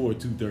 6'4",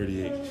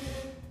 238.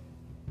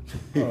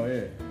 Oh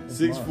yeah,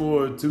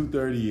 6'4",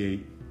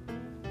 238.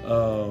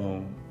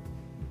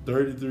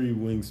 33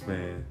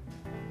 wingspan.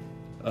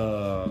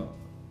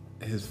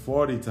 His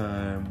 40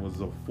 time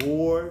was a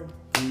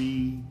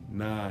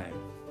 4.39.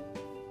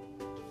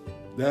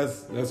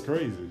 That's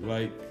crazy.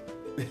 Like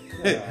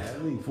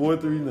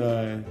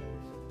 4.39,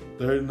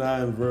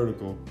 39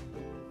 vertical.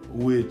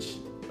 Which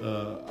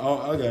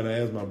I gotta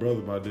ask my brother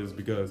about this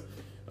because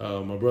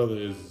my brother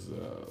is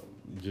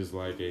just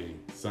like a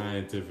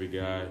scientific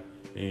guy,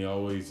 and he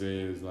always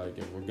says like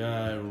if a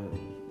guy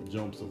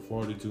jumps a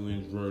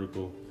 42-inch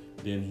vertical,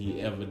 then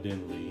he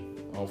evidently,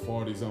 or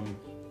 40 something,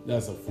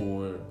 that's a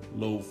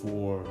low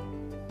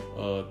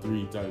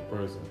 4.3 type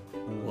person.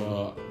 Mm-hmm.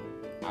 Well,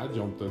 I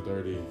jumped a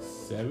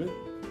 37.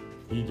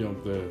 He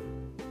jumped a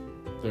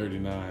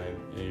 39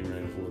 and he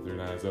ran a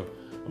 4.39. So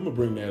I'm gonna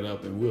bring that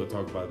up and we'll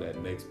talk about that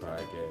next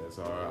podcast.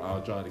 Or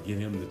I'll try to get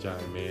him to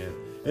chime in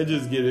and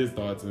just get his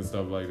thoughts and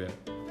stuff like that.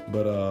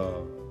 But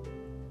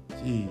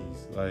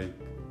geez, like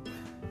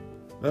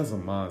that's a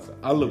monster.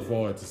 I look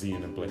forward to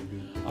seeing him play.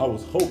 I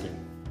was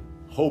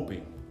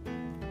hoping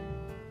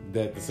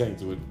that the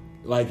Saints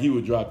he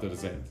would drop to the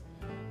Saints,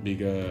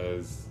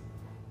 because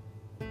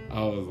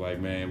I was like,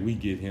 man, we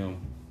get him,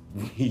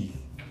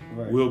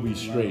 we'll be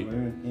straight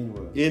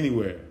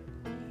anywhere.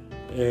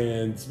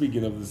 And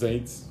speaking of the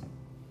Saints,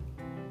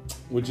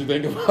 what you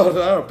think about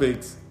our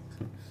picks?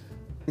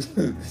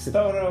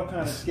 Started off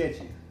kind of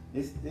sketchy.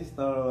 It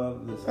started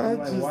off. I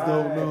just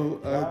don't know.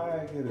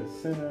 Why get a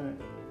center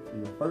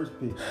your first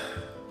pick in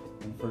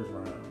the first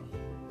round?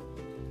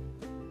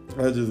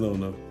 I just don't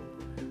know.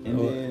 And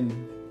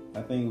then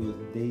I think it was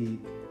day.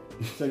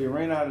 So they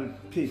ran out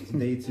of picks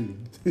day 2.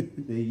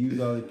 They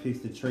used all the picks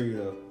to trade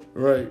up.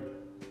 Right.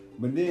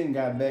 But then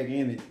got back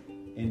in it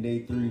in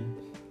day 3.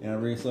 And I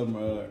read something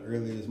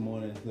earlier this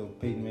morning. So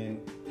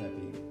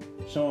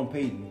Sean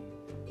Payton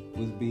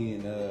was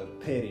being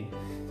petty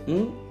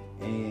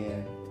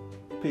and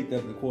picked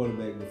up the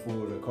quarterback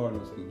before the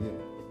Cardinals could get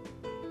him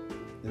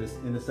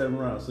in the 7th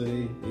round. So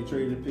they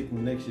traded the pick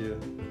from next year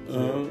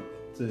to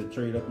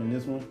trade up in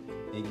this one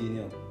and get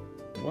him.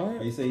 What?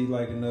 They say he's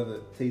like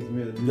another Taysom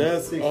Hill.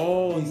 That's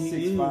all he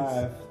is.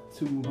 6'5",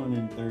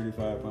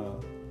 235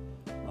 pounds.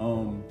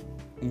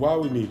 Why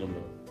we need him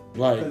though?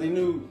 Like, because they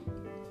knew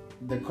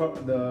the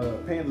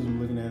Panthers were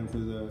looking at him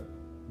because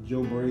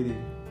Joe Brady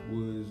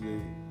was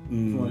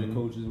one of the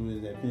coaches when he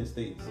was at Penn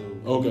State. So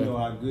you know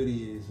how good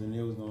he is, and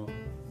they was gonna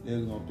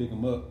pick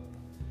him up.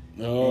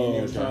 Oh, and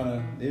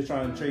they were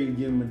trying to trade and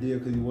give him a deal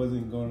because he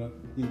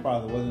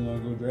probably wasn't gonna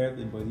go draft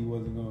it, but he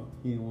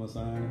didn't want to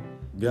sign him.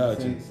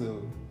 Gotcha.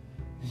 So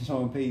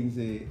Sean Payton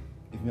said,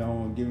 if y'all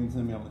want to give him to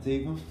me, I'm gonna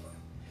take him.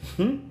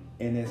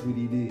 And that's what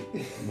he did.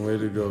 Way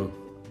to go.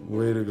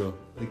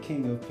 The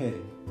king of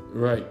petty.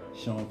 Right.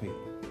 Sean Payton.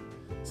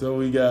 So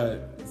we got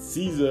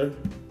Cesar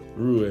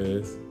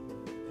Ruiz.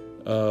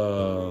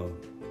 I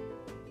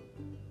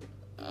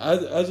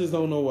just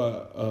don't know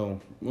why.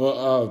 Well,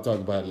 I'll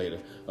talk about it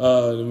later.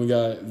 Then we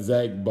got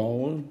Zach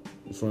Bowen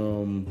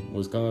from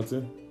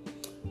Wisconsin,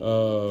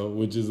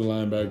 which is a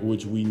linebacker,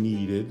 which we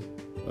needed.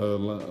 A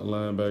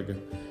linebacker.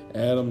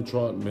 Adam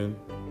Trotman,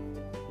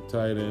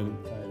 tight end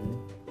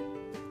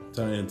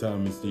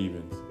Tommy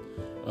Stevens,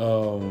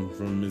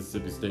 from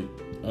Mississippi State.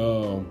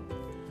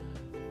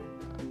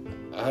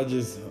 I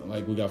just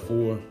we got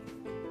 4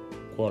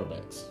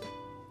 quarterbacks.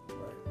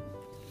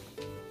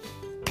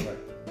 Right.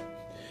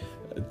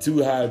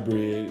 2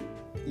 hybrid.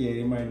 Yeah,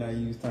 they might not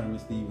use Tommy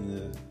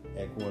Stevens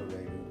at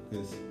quarterback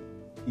because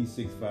he's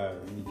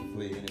 6'5" and he can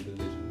play any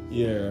position.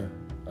 Yeah.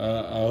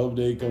 I hope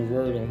they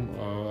convert him.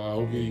 I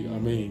hope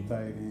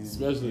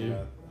especially,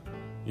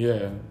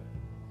 yeah.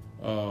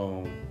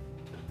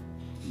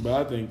 But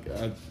I think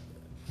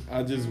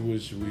I just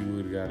wish we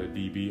would have got a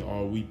DB,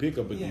 or we pick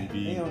up a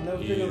DB. They don't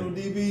never pick up no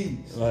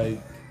DBs.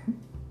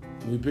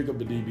 we pick up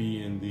a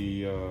DB in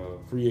the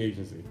free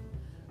agency.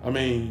 I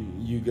mean,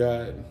 you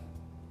got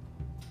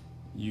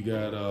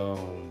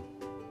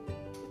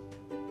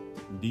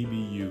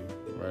DBU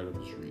right up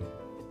the street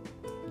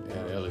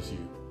at LSU.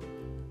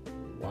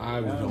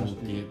 Why we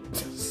don't get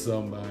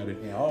somebody?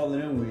 And all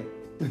of them went.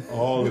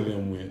 All of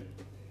them went.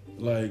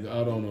 Like,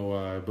 I don't know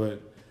why,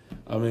 but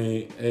I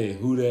mean, hey,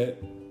 who that?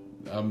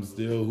 I'm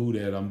still who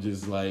that. I'm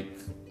just like,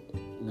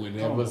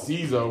 whenever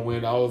Caesar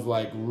went, I was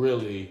like,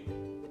 really,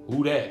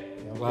 who that?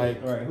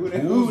 Like, right.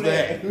 who's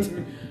that?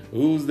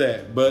 Who's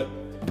that? But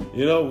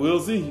you know, we'll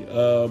see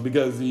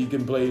because he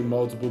can play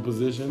multiple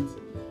positions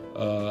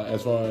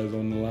as far as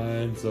on the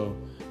line. So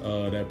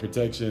that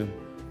protection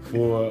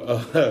for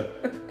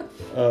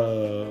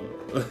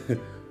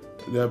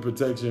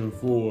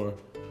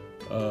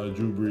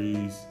Drew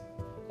Brees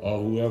or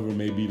whoever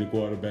may be the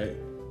quarterback.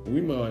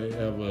 We might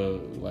have a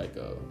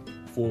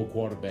 4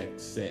 quarterback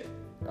set.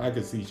 I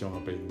could see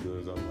Sean Payton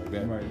doing something like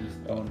that. Right, just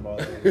throwing the ball.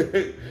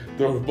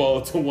 Throw the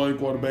ball to one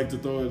quarterback to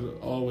throw it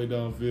all the way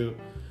downfield.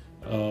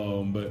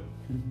 But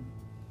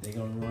they're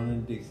gonna run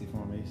in Dixie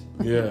formation.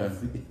 Yeah.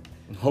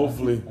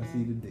 Hopefully, I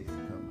see the Dixie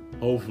coming.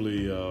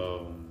 Hopefully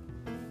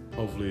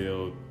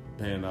it'll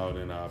pan out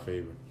in our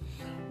favor.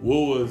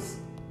 What was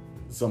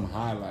some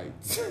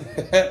highlights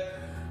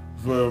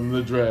from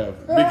the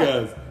draft?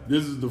 Because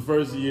this is the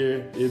first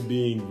year it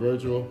being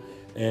virtual,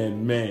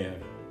 and man,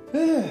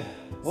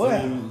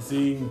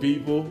 seeing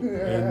people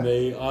and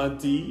they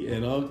auntie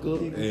and uncle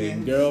people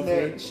and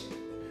girlfriend.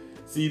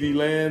 CeeDee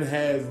Lamb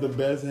has the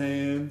best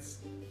hands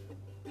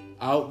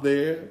out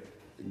there.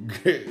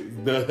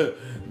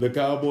 The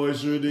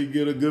Cowboys sure did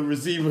get a good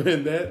receiver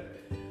in that.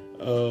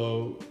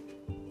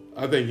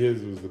 I think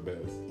his was the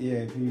best. Yeah,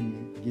 if he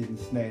getting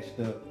snatched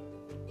up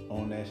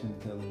on national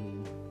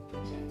television,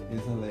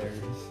 it's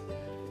hilarious.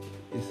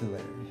 It's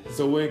hilarious.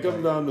 So when it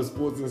comes down to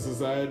sports and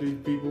society,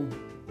 people,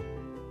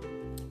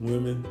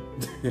 women,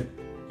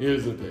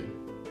 here's the thing.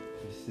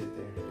 Just sit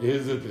there.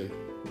 Here's the thing.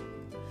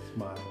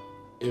 Smile.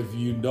 If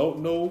you don't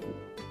know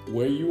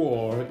where you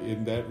are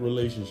in that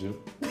relationship,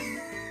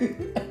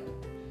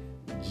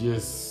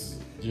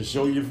 just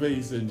show your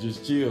face and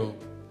just chill,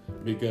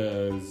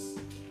 because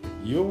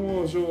you don't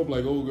want to show up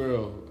like, oh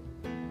girl,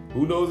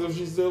 who knows if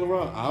she's still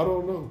around? I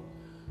don't know.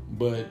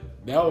 But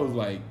that was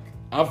like,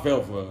 I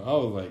felt for her. I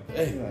was like,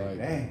 hey,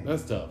 dang.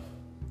 That's tough.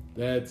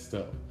 That's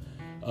tough.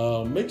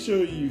 Make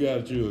sure you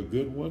got you a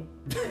good one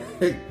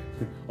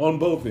on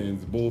both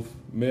ends, both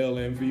male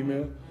and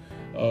female.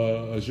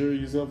 Assure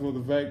yourself of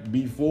the fact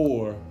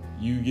before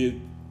you get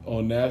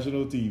on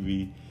national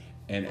TV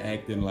and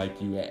acting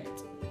like you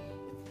act.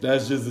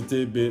 That's just a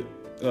tidbit.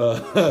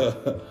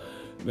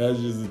 That's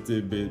just a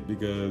tidbit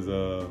because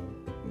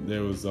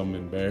there was some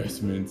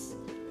embarrassments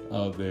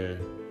out there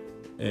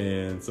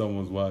and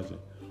someone's watching.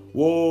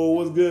 Whoa,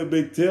 what's good,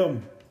 Big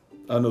Tim?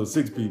 I know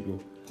 6 people.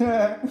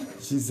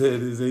 She said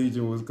his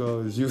agent was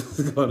calling. She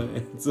was going to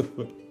answer.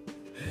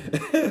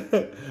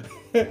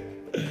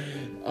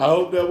 I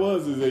hope that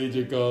was his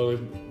agent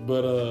calling.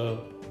 But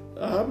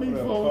how many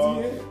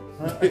phones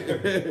he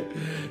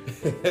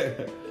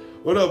had?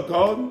 What up,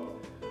 Carlton?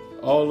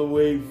 All the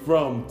way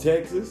from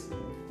Texas,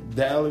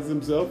 Dallas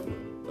himself.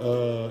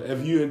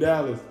 If you in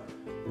Dallas,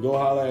 go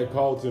holler at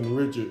Carlton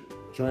Richard,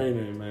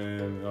 training,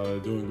 man.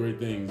 Doing great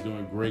things,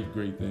 doing great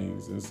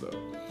things and stuff.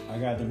 I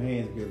got them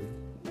hands good.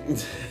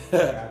 I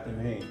got them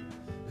hands.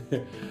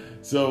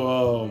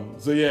 So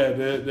yeah,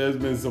 there's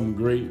been some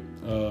great,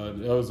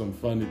 there was some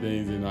funny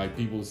things, and like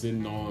people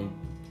sitting on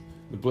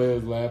the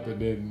players' lap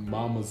and then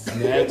mama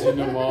snatching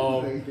them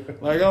off.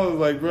 Like, I was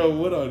like, bro,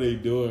 what are they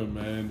doing,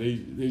 man? They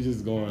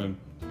just going,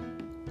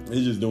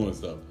 they just doing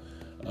stuff.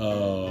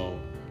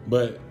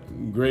 But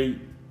great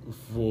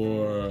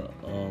for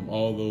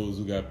all those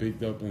who got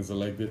picked up and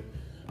selected.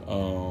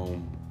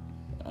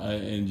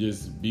 And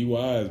just be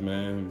wise,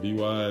 man. Be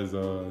wise.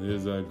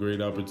 There's a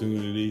great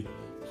opportunity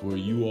for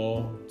you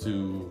all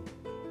to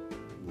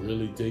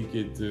really take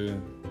it to the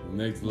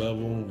next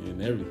level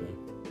and everything.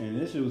 And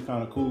this shit was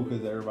kind of cool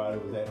because everybody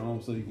was at home,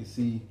 so you can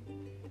see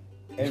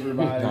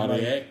everybody. How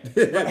they act.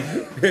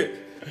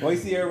 Well, you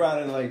see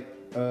everybody like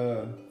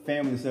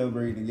family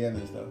celebrating together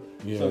and stuff.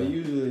 Yeah. So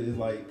usually it's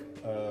like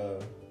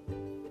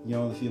you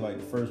only see like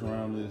the first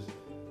rounders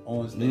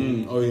on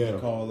stage,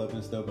 call up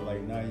and stuff. But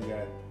like now you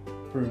got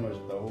pretty much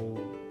the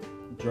whole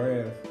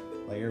draft.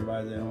 Like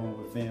everybody's at home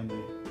with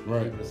family,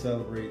 right, able to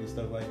celebrate and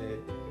stuff like that.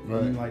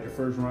 Right. Even like the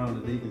first round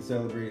that they can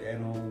celebrate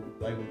at home,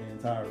 like with the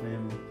entire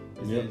family,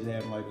 instead of just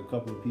having like a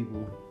couple of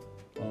people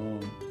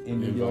in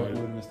New York with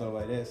them and stuff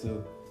like that.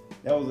 So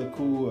that was a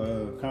cool,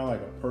 kind of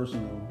like a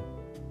personal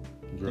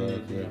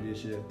drive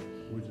this year,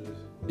 which is.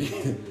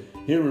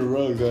 Henry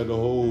Ruggs had the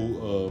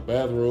whole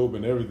bathrobe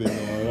and everything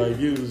on. Like,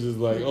 he was just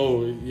like,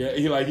 oh yeah,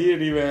 he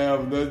didn't even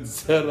have nothing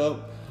set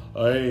up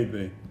or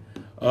anything.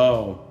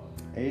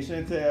 Hey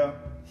Chantel.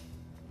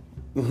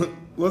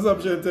 What's up,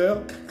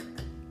 Chantel?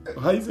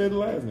 How you say the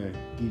last name?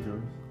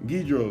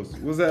 Guidros.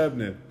 What's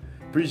happening?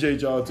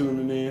 Appreciate y'all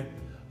tuning in.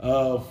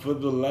 For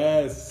the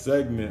last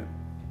segment,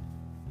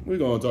 we're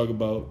gonna talk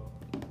about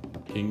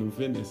Kingdom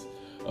Fitness.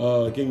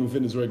 Kingdom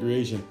Fitness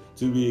Recreation,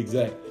 to be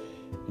exact.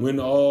 When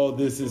all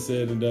this is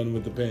said and done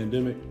with the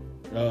pandemic,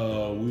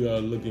 we are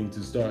looking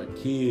to start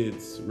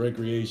kids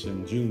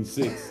recreation June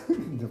 6th.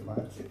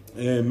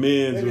 And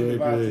men's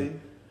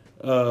recreation.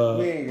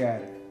 We ain't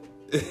got it.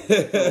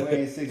 So we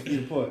ain't 6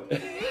 feet apart.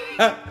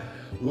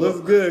 What's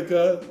good,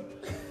 cuz?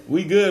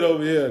 We good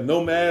over here.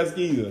 No mask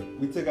either.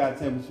 We took our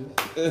temperatures.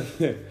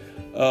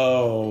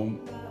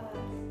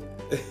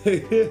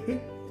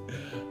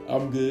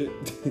 I'm good.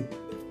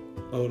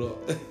 Hold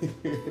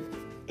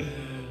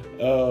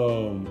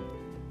on.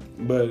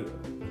 But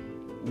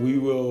we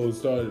will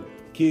start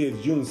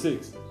kids June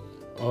 6th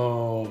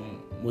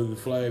with the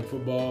flag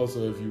football.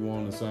 So if you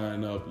want to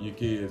sign up your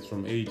kids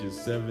from ages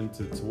 7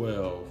 to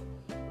 12,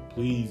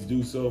 please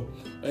do so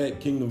at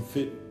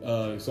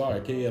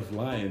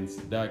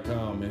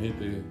KFLions.com and hit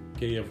the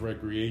KF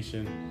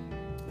Recreation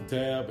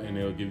tab, and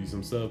they'll give you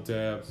some sub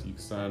tabs. You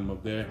can sign them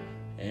up there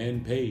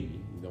and pay.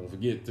 Don't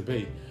forget to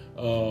pay.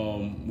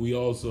 We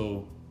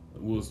also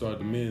will start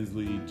the men's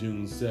league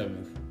June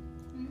 7th.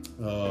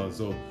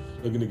 So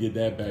looking to get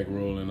that back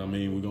rolling. I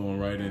mean, we're going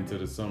right into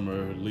the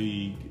summer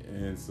league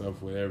and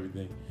stuff with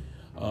everything.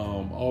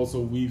 Also,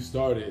 we've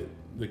started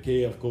the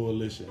KF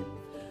Coalition.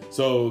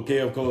 So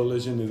KF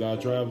Coalition is our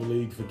travel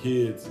league for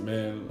kids.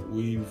 Man,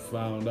 we've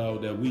found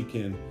out that we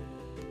can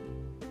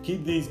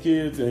keep these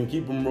kids and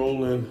keep them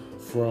rolling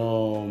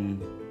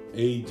from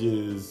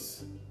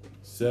ages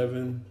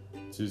 7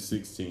 to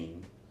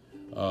 16.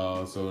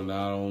 So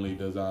not only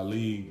does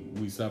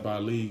we stop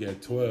our league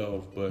at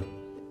 12, but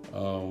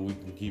we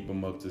can keep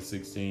them up to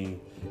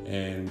 16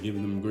 and give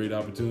them great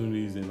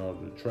opportunities in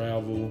order to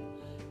travel,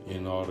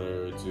 in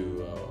order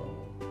to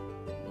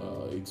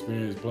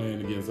experience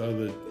playing against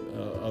other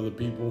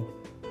people,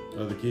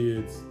 other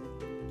kids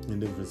in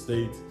different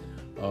states.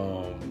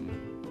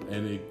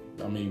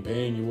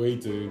 Paying your way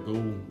to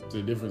go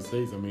to different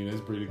states, I mean,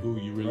 that's pretty cool.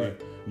 You really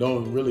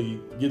don't really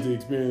get to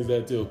experience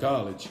that till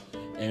college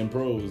and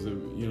pros,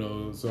 you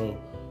know. So,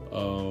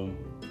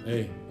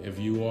 hey, if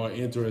you are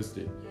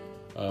interested,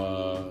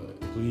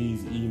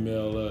 please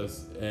email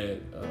us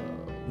at,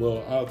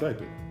 I'll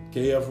type it,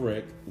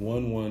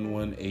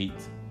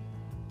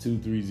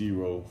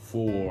 KFREC1118-230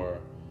 for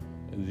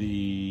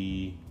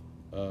the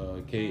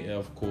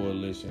KF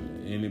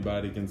Coalition.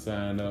 Anybody can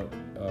sign up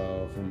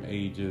from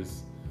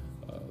ages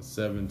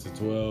 7 to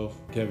 12.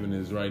 Kevin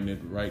is writing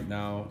it right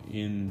now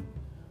in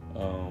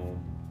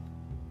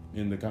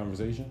the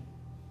conversation,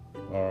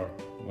 or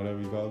whatever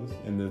you call this,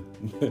 in the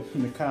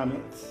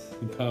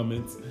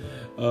comments.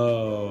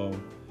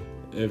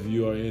 If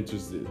you are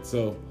interested,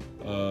 so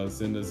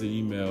send us an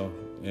email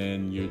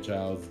and your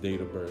child's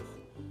date of birth.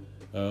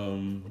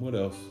 What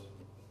else?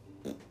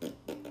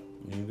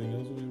 Anything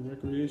else with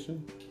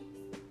recreation?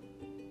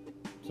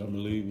 Summer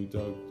league, we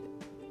talked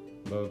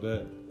about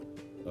that.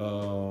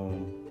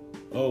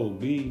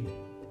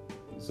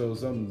 So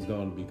something's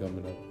going to be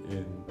coming up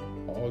in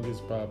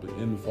August, probably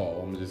in the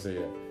fall. I'm gonna just say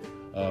that.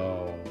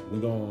 We're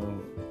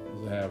going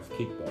to have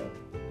kickball,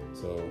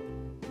 so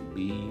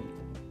be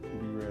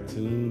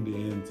tuned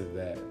into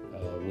that.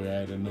 We're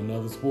adding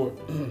another sport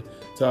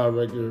to our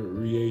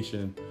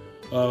recreation.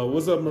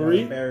 What's up,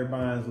 Marie? Barry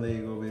Bonds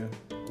leg over here.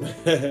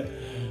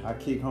 I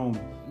kick home.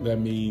 That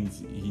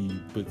means he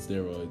put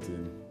steroids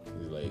in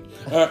his leg.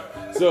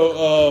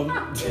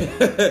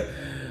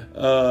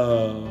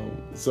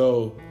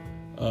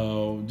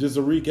 Just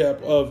a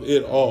recap of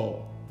it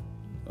all.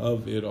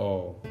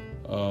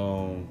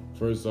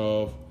 First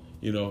off,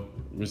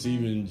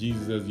 receiving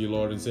Jesus as your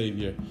Lord and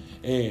Savior,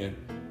 and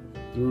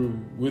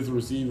with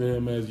receiving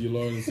Him as your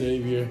Lord and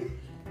Savior,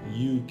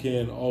 you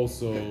can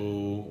also,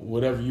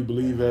 whatever you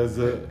believe as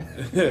a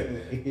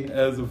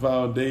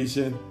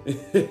foundation,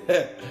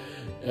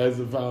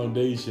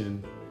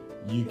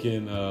 you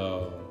can,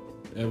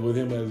 and with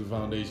Him as a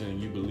foundation and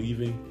you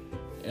believing,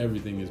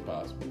 everything is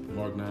possible.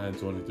 Mark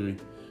 9:23,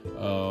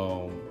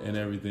 and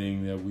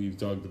everything that we've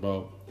talked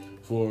about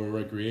for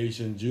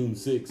recreation. June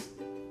 6th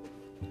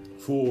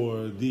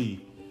for the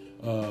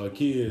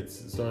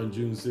kids, starting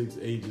June 6th,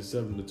 ages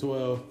 7 to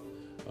 12.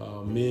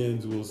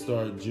 Men's will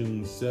start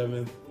June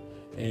 7th.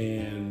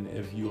 And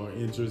if you are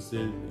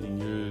interested in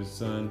your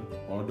son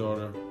or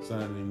daughter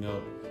signing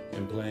up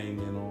and playing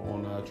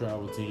on our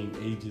travel team,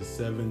 ages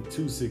 7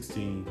 to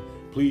 16,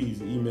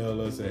 please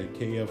email us at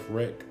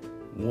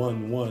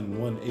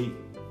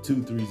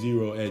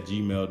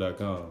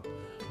kfrec1118-230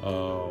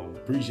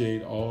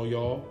 Appreciate all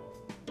y'all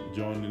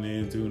joining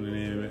in, tuning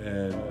in,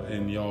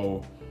 and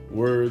y'all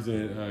words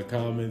and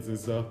comments and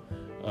stuff.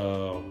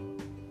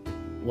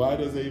 Why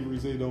does Avery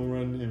say don't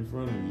run in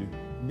front of you?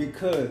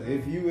 Because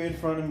if you in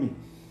front of me,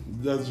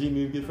 does she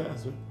need to get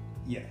faster?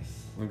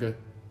 Yes. Okay.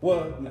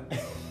 Well, no.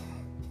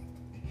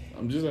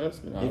 I'm just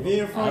asking. If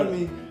you're in front of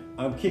me,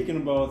 I'm kicking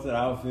the ball to the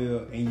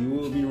outfield, and you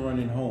will be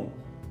running home.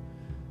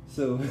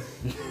 So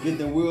get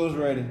the wheels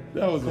ready.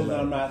 That was because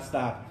I'm not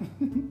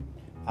stopping.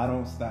 I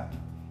don't stop.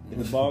 If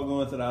the ball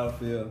going to the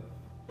outfield,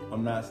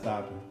 I'm not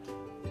stopping.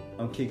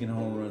 I'm kicking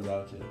home runs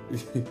out here.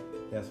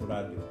 That's what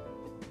I do.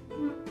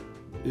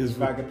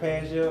 If I could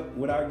pass you up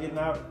without getting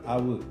out, I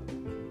would.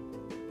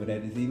 But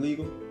that is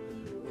illegal.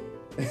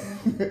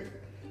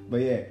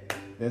 But yeah,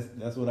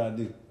 that's what I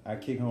do. I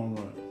kick home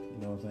runs. You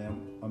know what I'm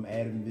saying? I'm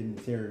Adam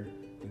Vinatieri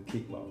with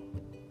kickball.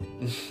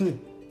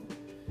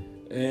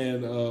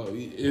 And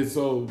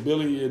so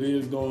Billy, it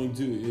is going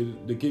to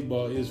the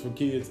kickball is for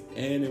kids,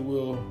 and it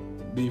will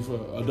be for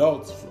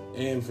adults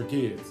and for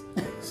kids.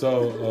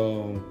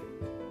 So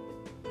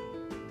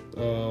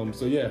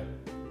so yeah.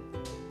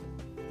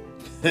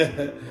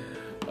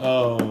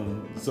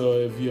 So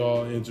if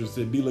y'all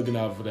interested, be looking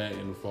out for that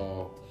in the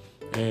fall.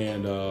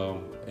 And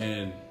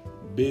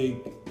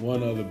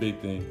one other big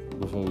thing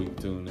before we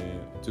tune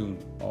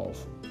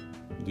off.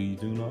 Do you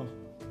tune off?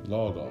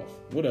 Log off.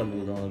 Whatever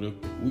we're gonna do.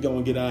 We're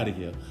gonna get out of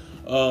here.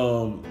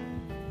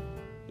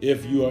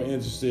 If you are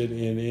interested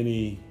in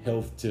any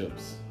health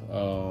tips,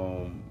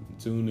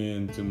 tune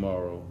in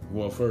tomorrow.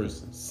 Well,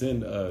 first,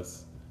 send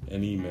us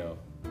an email.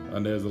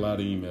 And there's a lot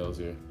of emails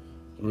here.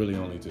 Really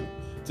only 2.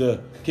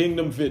 To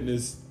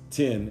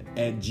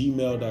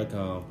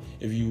kingdomfitness10@gmail.com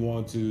if you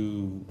want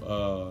to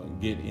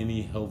get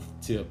any health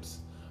tips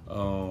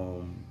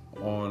on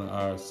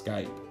our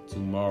Skype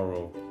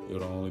tomorrow.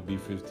 It'll only be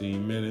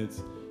 15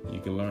 minutes. You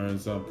can learn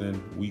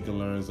something. We can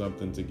learn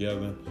something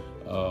together,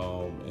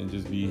 and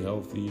just be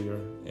healthier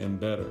and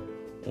better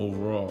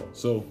overall.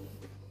 So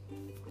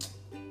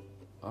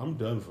I'm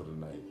done for the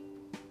night.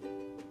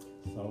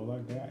 That's all I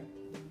got.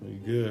 We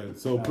good.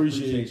 So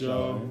appreciate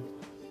y'all. Man.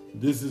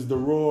 This is The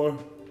Roar.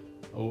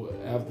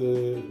 After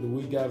the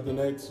week after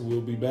next,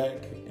 we'll be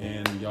back,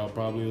 and y'all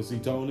probably will see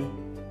Tony.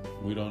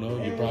 We don't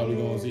know. You're probably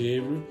gonna see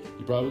Avery.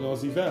 You're probably gonna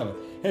see Fallon.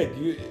 Heck,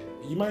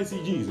 you might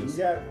see Jesus.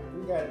 We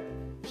got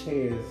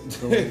chairs.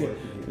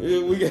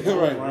 We got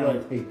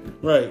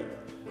right.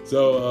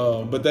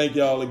 So, but thank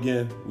y'all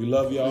again. We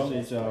love y'all.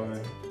 Appreciate y'all,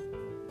 man.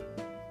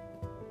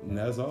 And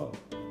that's all.